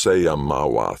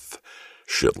 Sayamawath,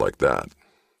 shit like that.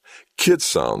 Kid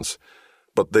sounds,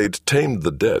 but they'd tamed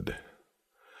the dead.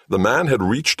 The man had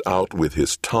reached out with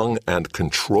his tongue and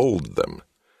controlled them.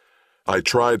 I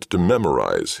tried to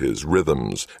memorize his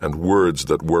rhythms and words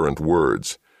that weren't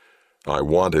words. I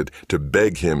wanted to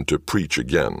beg him to preach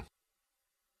again.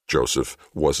 Joseph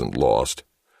wasn't lost.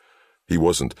 He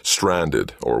wasn't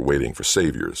stranded or waiting for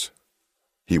saviors.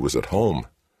 He was at home,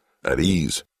 at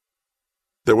ease.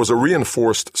 There was a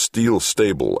reinforced steel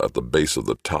stable at the base of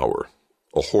the tower.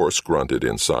 A horse grunted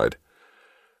inside.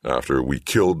 After we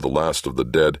killed the last of the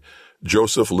dead,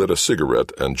 Joseph lit a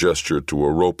cigarette and gestured to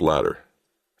a rope ladder.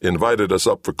 Invited us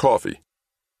up for coffee.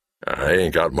 "I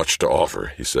ain't got much to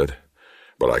offer," he said,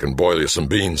 "but I can boil you some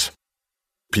beans."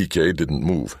 PK didn't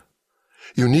move.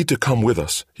 "You need to come with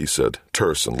us," he said,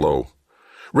 terse and low.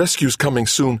 "Rescue's coming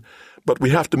soon, but we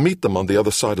have to meet them on the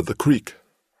other side of the creek."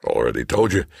 "Already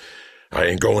told you, I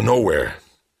ain't going nowhere."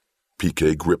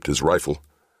 PK gripped his rifle.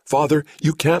 "Father,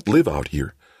 you can't live out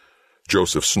here."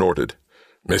 Joseph snorted.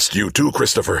 "Missed you too,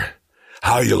 Christopher.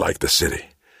 How you like the city?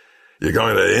 You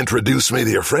going to introduce me to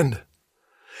your friend?"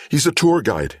 "He's a tour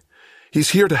guide. He's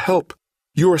here to help.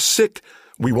 You're sick.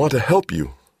 We want to help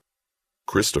you."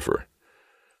 "Christopher."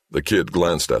 The kid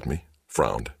glanced at me,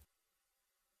 frowned.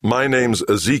 "My name's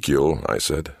Ezekiel," I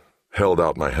said, held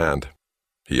out my hand.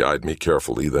 He eyed me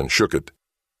carefully, then shook it.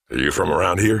 "Are you from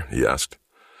around here?" he asked.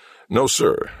 "No,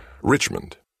 sir.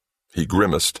 Richmond." He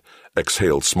grimaced,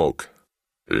 exhaled smoke.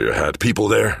 "You had people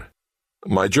there?"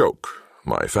 "My joke.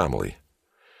 My family."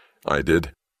 I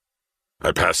did.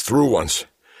 "I passed through once,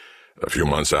 a few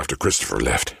months after Christopher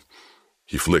left."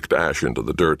 He flicked ash into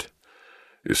the dirt.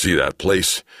 "You see that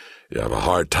place? You have a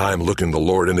hard time looking the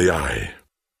Lord in the eye."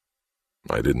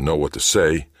 I didn't know what to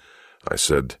say. I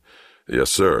said,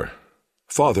 "Yes, sir."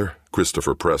 "Father,"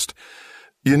 Christopher pressed,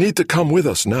 "you need to come with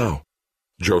us now."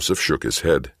 Joseph shook his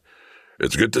head.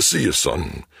 "It's good to see you,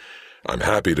 son. I'm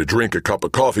happy to drink a cup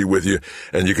of coffee with you,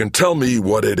 and you can tell me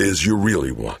what it is you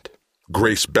really want.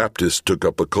 Grace Baptist took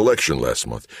up a collection last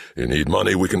month. You need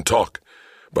money, we can talk.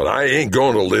 But I ain't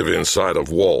going to live inside of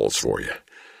walls for you."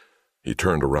 He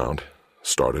turned around,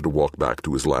 started to walk back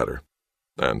to his ladder.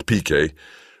 And PK,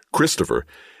 Christopher,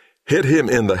 hit him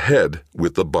in the head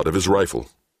with the butt of his rifle.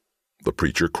 The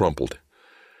preacher crumpled.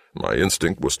 My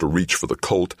instinct was to reach for the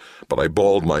Colt, but I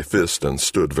balled my fist and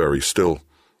stood very still.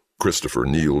 Christopher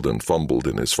kneeled and fumbled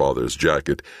in his father's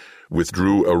jacket,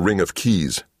 withdrew a ring of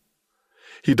keys.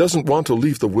 "He doesn't want to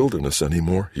leave the wilderness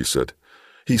anymore," he said.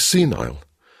 "He's senile.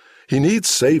 He needs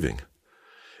saving.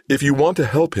 If you want to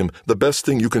help him, the best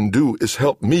thing you can do is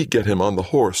help me get him on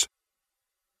the horse."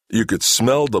 You could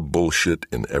smell the bullshit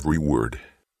in every word.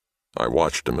 I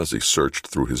watched him as he searched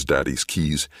through his daddy's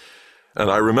keys, and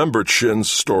I remembered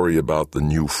Shin's story about the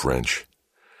new French.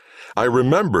 I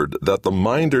remembered that the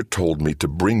minder told me to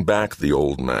bring back the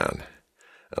old man,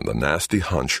 and the nasty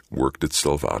hunch worked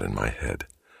itself out in my head.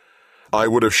 I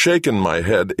would have shaken my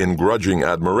head in grudging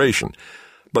admiration,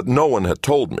 but no one had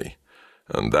told me,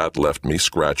 and that left me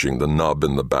scratching the nub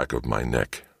in the back of my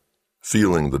neck,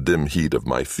 feeling the dim heat of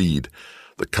my feed,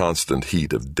 the constant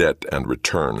heat of debt and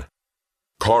return.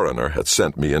 Coroner had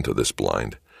sent me into this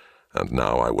blind, and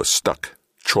now I was stuck,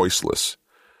 choiceless.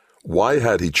 Why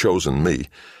had he chosen me?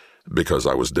 Because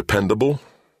I was dependable,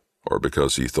 or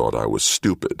because he thought I was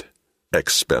stupid,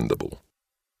 expendable?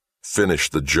 Finish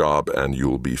the job and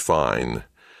you'll be fine.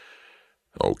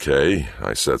 "Okay,"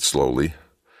 I said slowly.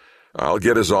 "I'll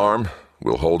get his arm.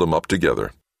 We'll hold him up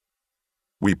together."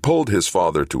 We pulled his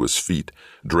father to his feet,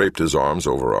 draped his arms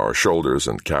over our shoulders,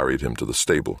 and carried him to the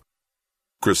stable.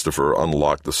 Christopher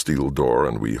unlocked the steel door,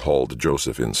 and we hauled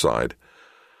Joseph inside.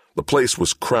 The place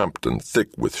was cramped and thick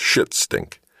with shit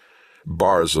stink.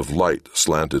 Bars of light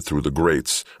slanted through the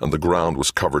grates, and the ground was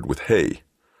covered with hay.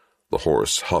 The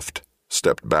horse huffed,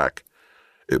 stepped back.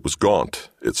 It was gaunt,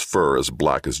 its fur as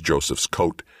black as Joseph's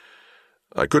coat.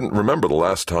 I couldn't remember the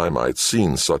last time I'd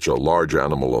seen such a large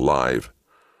animal alive.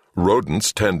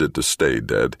 Rodents tended to stay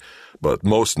dead, but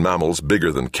most mammals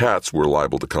bigger than cats were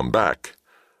liable to come back.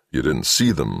 You didn't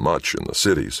see them much in the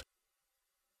cities.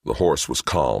 The horse was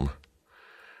calm.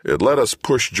 It let us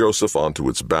push Joseph onto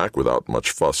its back without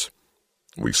much fuss.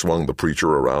 We swung the preacher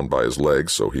around by his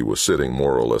legs so he was sitting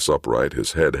more or less upright,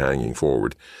 his head hanging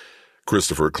forward.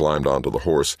 Christopher climbed onto the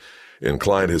horse,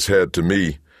 inclined his head to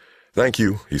me. "Thank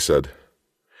you," he said.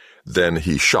 Then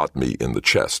he shot me in the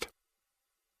chest.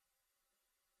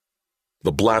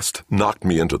 The blast knocked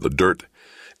me into the dirt.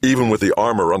 Even with the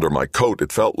armor under my coat,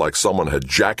 it felt like someone had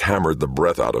jackhammered the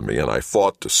breath out of me, and I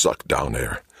fought to suck down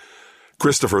air.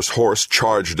 Christopher's horse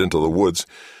charged into the woods,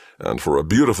 and for a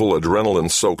beautiful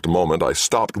adrenaline-soaked moment I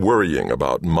stopped worrying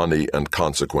about money and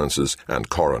consequences and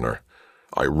coroner.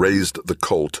 I raised the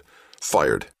Colt,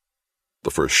 fired.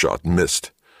 The first shot missed.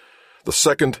 The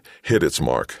second hit its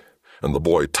mark, and the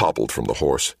boy toppled from the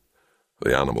horse.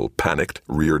 The animal panicked,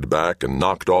 reared back, and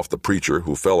knocked off the preacher,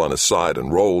 who fell on his side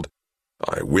and rolled.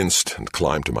 I winced and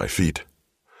climbed to my feet.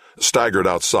 Staggered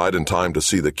outside in time to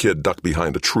see the kid duck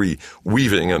behind a tree,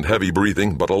 weaving and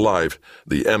heavy-breathing, but alive,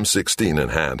 the M16 in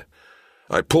hand.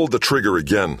 I pulled the trigger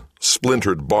again,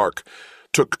 splintered bark,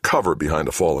 took cover behind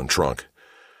a fallen trunk.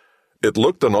 It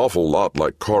looked an awful lot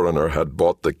like Coroner had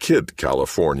bought the kid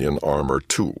Californian armor,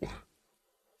 too.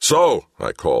 "So,"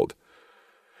 I called,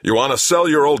 "you want to sell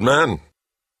your old man?"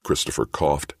 Christopher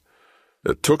coughed.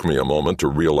 It took me a moment to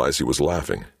realize he was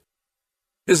laughing.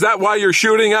 "Is that why you're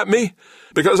shooting at me?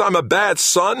 Because I'm a bad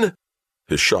son?"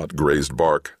 His shot grazed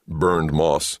bark, burned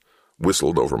moss,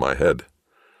 whistled over my head.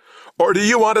 "Or do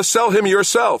you want to sell him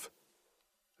yourself?"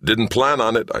 "Didn't plan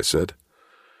on it," I said.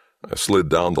 I slid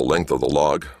down the length of the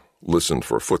log, listened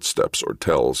for footsteps or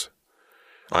tells.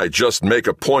 "I just make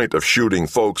a point of shooting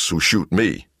folks who shoot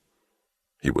me."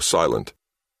 He was silent.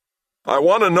 "I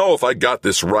want to know if I got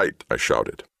this right," I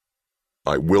shouted.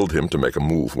 I willed him to make a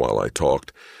move while I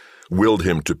talked, willed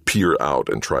him to peer out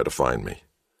and try to find me.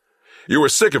 "You were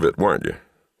sick of it, weren't you?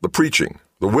 The preaching,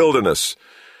 the wilderness.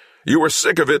 You were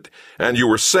sick of it, and you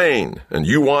were sane, and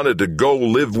you wanted to go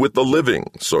live with the living,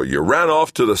 so you ran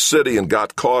off to the city and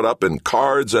got caught up in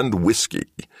cards and whiskey.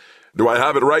 Do I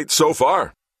have it right so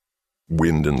far?"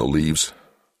 Wind in the leaves,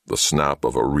 the snap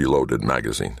of a reloaded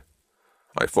magazine.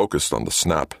 I focused on the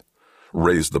snap,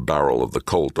 raised the barrel of the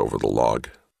Colt over the log.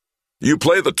 "You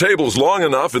play the tables long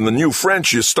enough in the new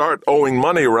French, you start owing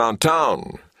money around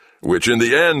town, which in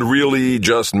the end really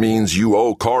just means you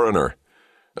owe Coroner.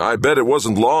 I bet it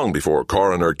wasn't long before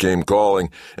Coroner came calling,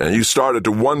 and you started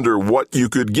to wonder what you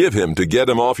could give him to get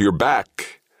him off your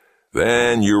back.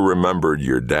 Then you remembered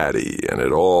your daddy, and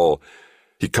it all—"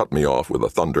 He cut me off with a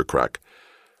thunder crack.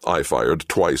 I fired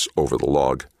twice over the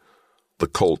log. The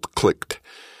Colt clicked.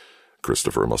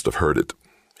 Christopher must have heard it.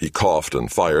 He coughed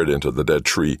and fired into the dead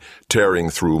tree, tearing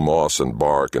through moss and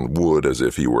bark and wood as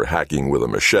if he were hacking with a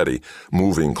machete,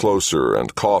 moving closer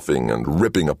and coughing and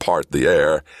ripping apart the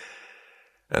air.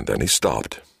 And then he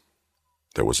stopped.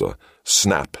 There was a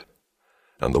snap,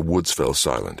 and the woods fell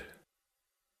silent.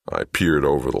 I peered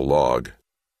over the log.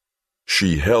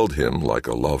 She held him like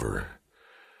a lover.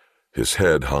 His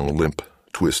head hung limp,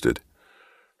 twisted.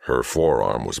 Her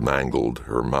forearm was mangled,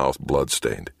 her mouth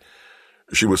blood-stained.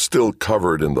 She was still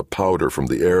covered in the powder from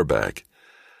the airbag.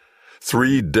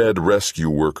 3 dead rescue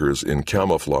workers in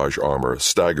camouflage armor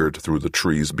staggered through the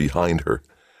trees behind her.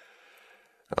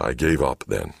 I gave up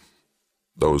then.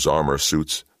 Those armor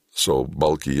suits, so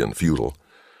bulky and futile.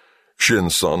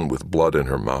 Shin's son with blood in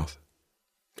her mouth.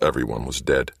 Everyone was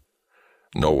dead.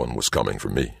 No one was coming for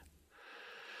me.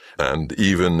 And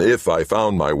even if I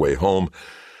found my way home,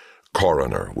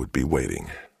 Coroner would be waiting.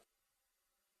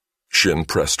 Shin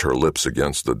pressed her lips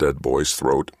against the dead boy's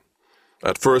throat.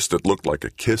 At first it looked like a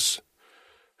kiss,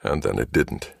 and then it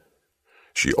didn't.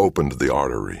 She opened the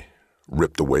artery,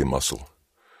 ripped away muscle.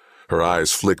 Her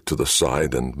eyes flicked to the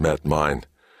side and met mine.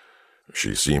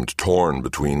 She seemed torn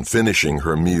between finishing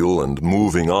her meal and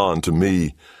moving on to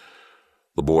me.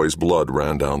 The boy's blood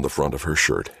ran down the front of her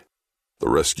shirt. The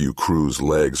rescue crew's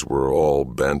legs were all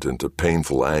bent into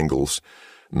painful angles.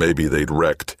 Maybe they'd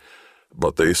wrecked,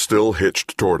 but they still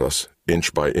hitched toward us,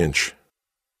 inch by inch.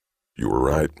 "You were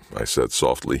right," I said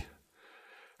softly.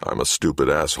 "I'm a stupid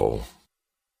asshole."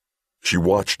 She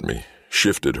watched me,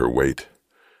 shifted her weight.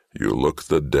 You look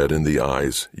the dead in the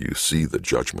eyes, you see the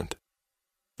judgment.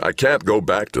 "I can't go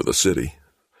back to the city.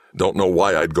 Don't know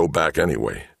why I'd go back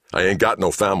anyway. I ain't got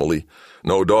no family,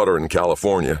 no daughter in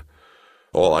California.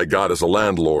 All I got is a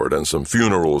landlord and some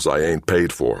funerals I ain't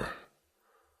paid for."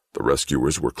 The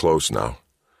rescuers were close now.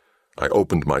 I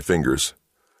opened my fingers,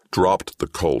 dropped the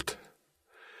Colt.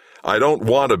 "I don't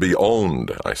want to be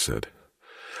owned," I said.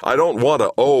 "I don't want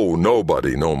to owe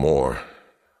nobody no more.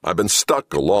 I've been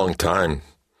stuck a long time."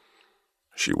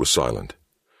 She was silent.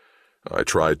 I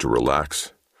tried to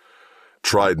relax,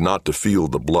 tried not to feel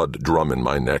the blood drum in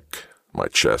my neck, my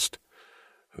chest.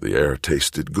 The air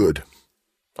tasted good.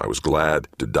 I was glad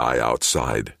to die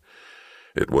outside.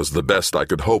 It was the best I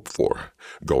could hope for,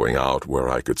 going out where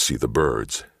I could see the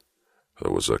birds.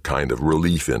 There was a kind of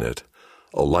relief in it,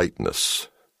 a lightness.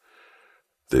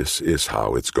 This is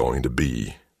how it's going to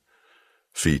be.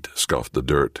 Feet scuffed the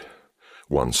dirt,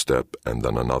 one step and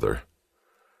then another.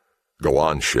 "Go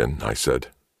on, Shin," I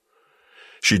said.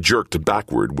 She jerked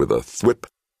backward with a thwip.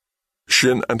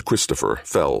 Shin and Christopher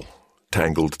fell,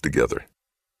 tangled together.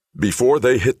 Before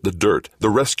they hit the dirt, the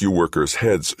rescue workers'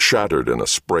 heads shattered in a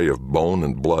spray of bone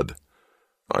and blood.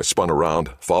 I spun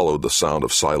around, followed the sound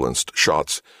of silenced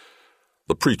shots.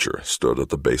 The preacher stood at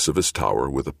the base of his tower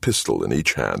with a pistol in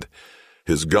each hand,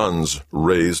 his guns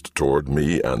raised toward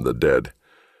me and the dead,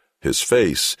 his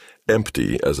face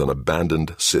empty as an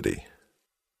abandoned city.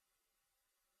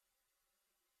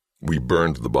 We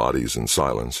burned the bodies in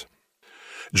silence.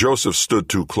 Joseph stood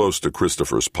too close to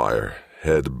Christopher's pyre,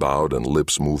 head bowed and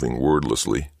lips moving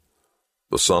wordlessly.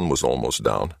 The sun was almost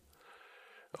down.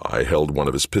 I held one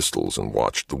of his pistols and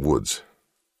watched the woods.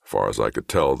 Far as I could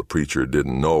tell, the preacher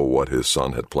didn't know what his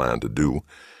son had planned to do.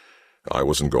 I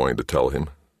wasn't going to tell him.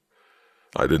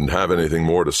 I didn't have anything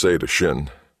more to say to Shin,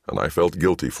 and I felt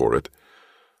guilty for it.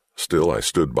 Still, I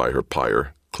stood by her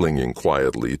pyre, clinging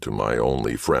quietly to my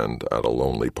only friend at a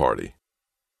lonely party.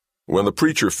 When the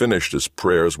preacher finished his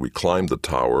prayers, we climbed the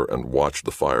tower and watched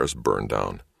the fires burn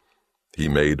down. He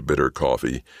made bitter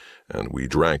coffee, and we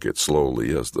drank it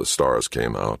slowly as the stars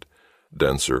came out,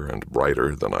 denser and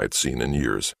brighter than I'd seen in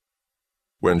years.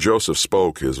 When Joseph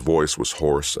spoke, his voice was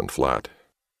hoarse and flat.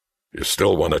 "You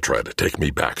still want to try to take me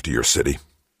back to your city?"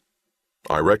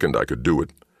 I reckoned I could do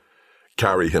it.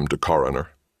 Carry him to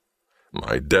Coroner.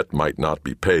 My debt might not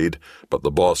be paid, but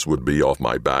the boss would be off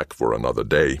my back for another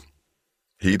day.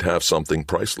 He'd have something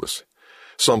priceless,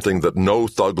 something that no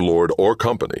thug lord or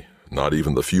company, not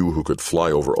even the few who could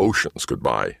fly over oceans, could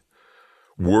buy.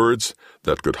 Words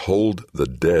that could hold the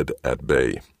dead at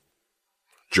bay.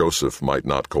 Joseph might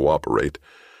not cooperate,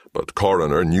 but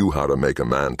Coroner knew how to make a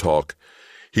man talk.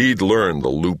 He'd learn the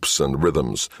loops and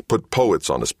rhythms, put poets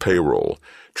on his payroll,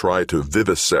 try to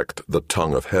vivisect the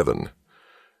tongue of heaven.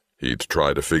 He'd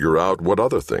try to figure out what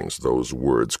other things those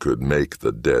words could make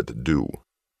the dead do.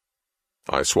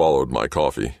 I swallowed my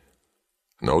coffee.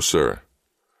 "No, sir."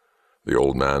 The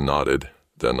old man nodded,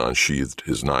 then unsheathed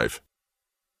his knife.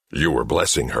 "You were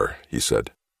blessing her," he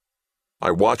said.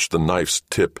 I watched the knife's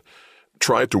tip,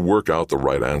 tried to work out the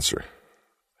right answer.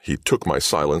 He took my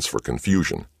silence for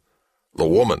confusion. "The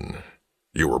woman,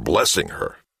 you were blessing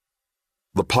her."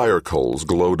 The pyre coals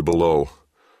glowed below,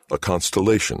 a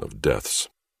constellation of deaths.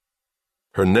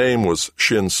 "Her name was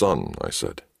Shin's son," I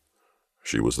said.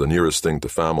 She was the nearest thing to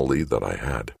family that I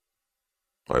had.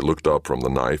 I looked up from the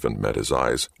knife and met his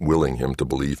eyes, willing him to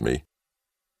believe me.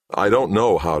 I don't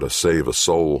know how to save a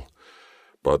soul,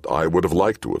 but I would have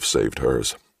liked to have saved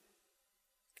hers.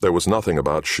 There was nothing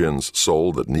about Shin's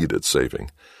soul that needed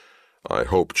saving. I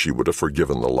hoped she would have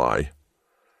forgiven the lie.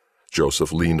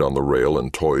 Joseph leaned on the rail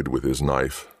and toyed with his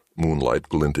knife, moonlight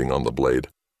glinting on the blade.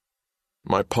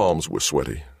 My palms were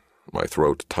sweaty, my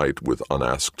throat tight with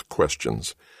unasked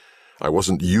questions. I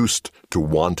wasn't used to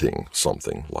wanting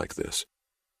something like this.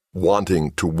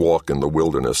 Wanting to walk in the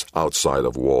wilderness outside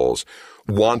of walls,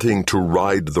 wanting to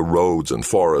ride the roads and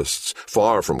forests,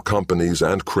 far from companies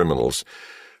and criminals,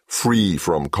 free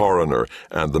from coroner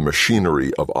and the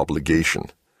machinery of obligation.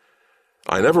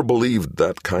 I never believed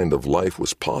that kind of life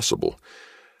was possible,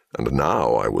 and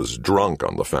now I was drunk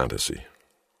on the fantasy.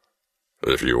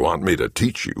 "If you want me to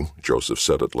teach you," Joseph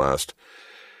said at last,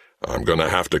 "I'm going to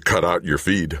have to cut out your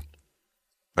feed."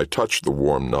 I touched the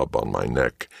warm nub on my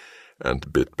neck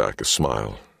and bit back a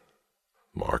smile.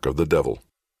 Mark of the devil.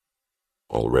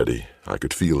 Already I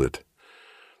could feel it.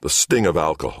 The sting of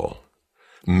alcohol.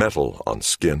 Metal on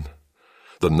skin.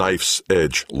 The knife's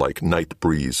edge like night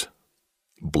breeze.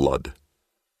 Blood.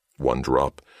 One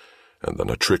drop, and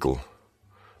then a trickle.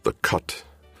 The cut.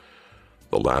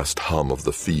 The last hum of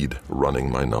the feed running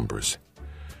my numbers.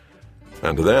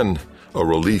 And then a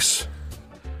release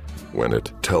when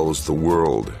it tells the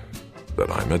world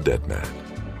that I'm a dead man.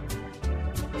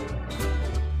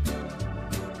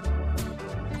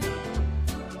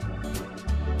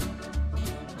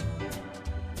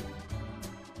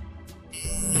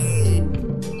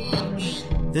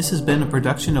 This has been a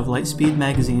production of Lightspeed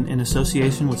Magazine in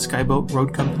association with Skyboat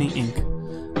Road Company,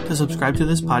 Inc. To subscribe to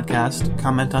this podcast,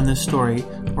 comment on this story,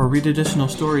 or read additional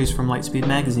stories from Lightspeed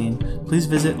Magazine, please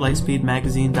visit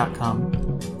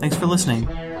lightspeedmagazine.com. Thanks for listening.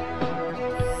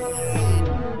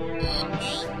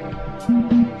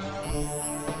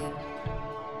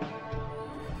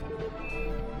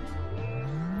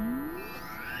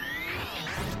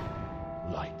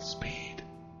 Lightspeed.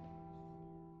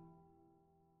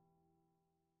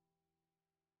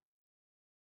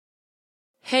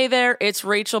 Hey there, it's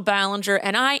Rachel Ballinger,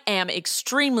 and I am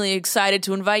extremely excited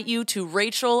to invite you to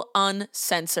Rachel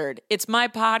Uncensored. It's my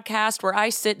podcast where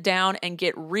I sit down and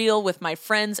get real with my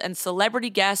friends and celebrity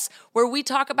guests, where we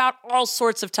talk about all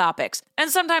sorts of topics. And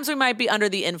sometimes we might be under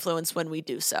the influence when we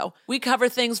do so. We cover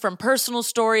things from personal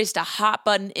stories to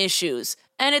hot-button issues.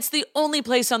 And it's the only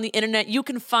place on the internet you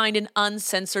can find an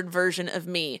uncensored version of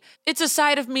me. It's a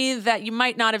side of me that you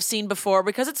might not have seen before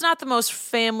because it's not the most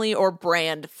family or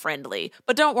brand friendly.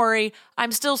 But don't worry,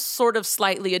 I'm still sort of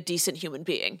slightly a decent human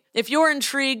being. If you're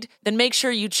intrigued, then make sure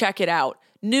you check it out.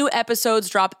 New episodes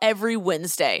drop every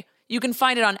Wednesday. You can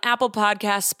find it on Apple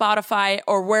Podcasts, Spotify,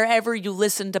 or wherever you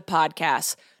listen to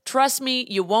podcasts. Trust me,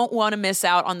 you won't want to miss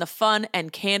out on the fun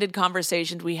and candid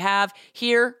conversations we have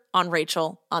here on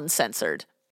Rachel Uncensored.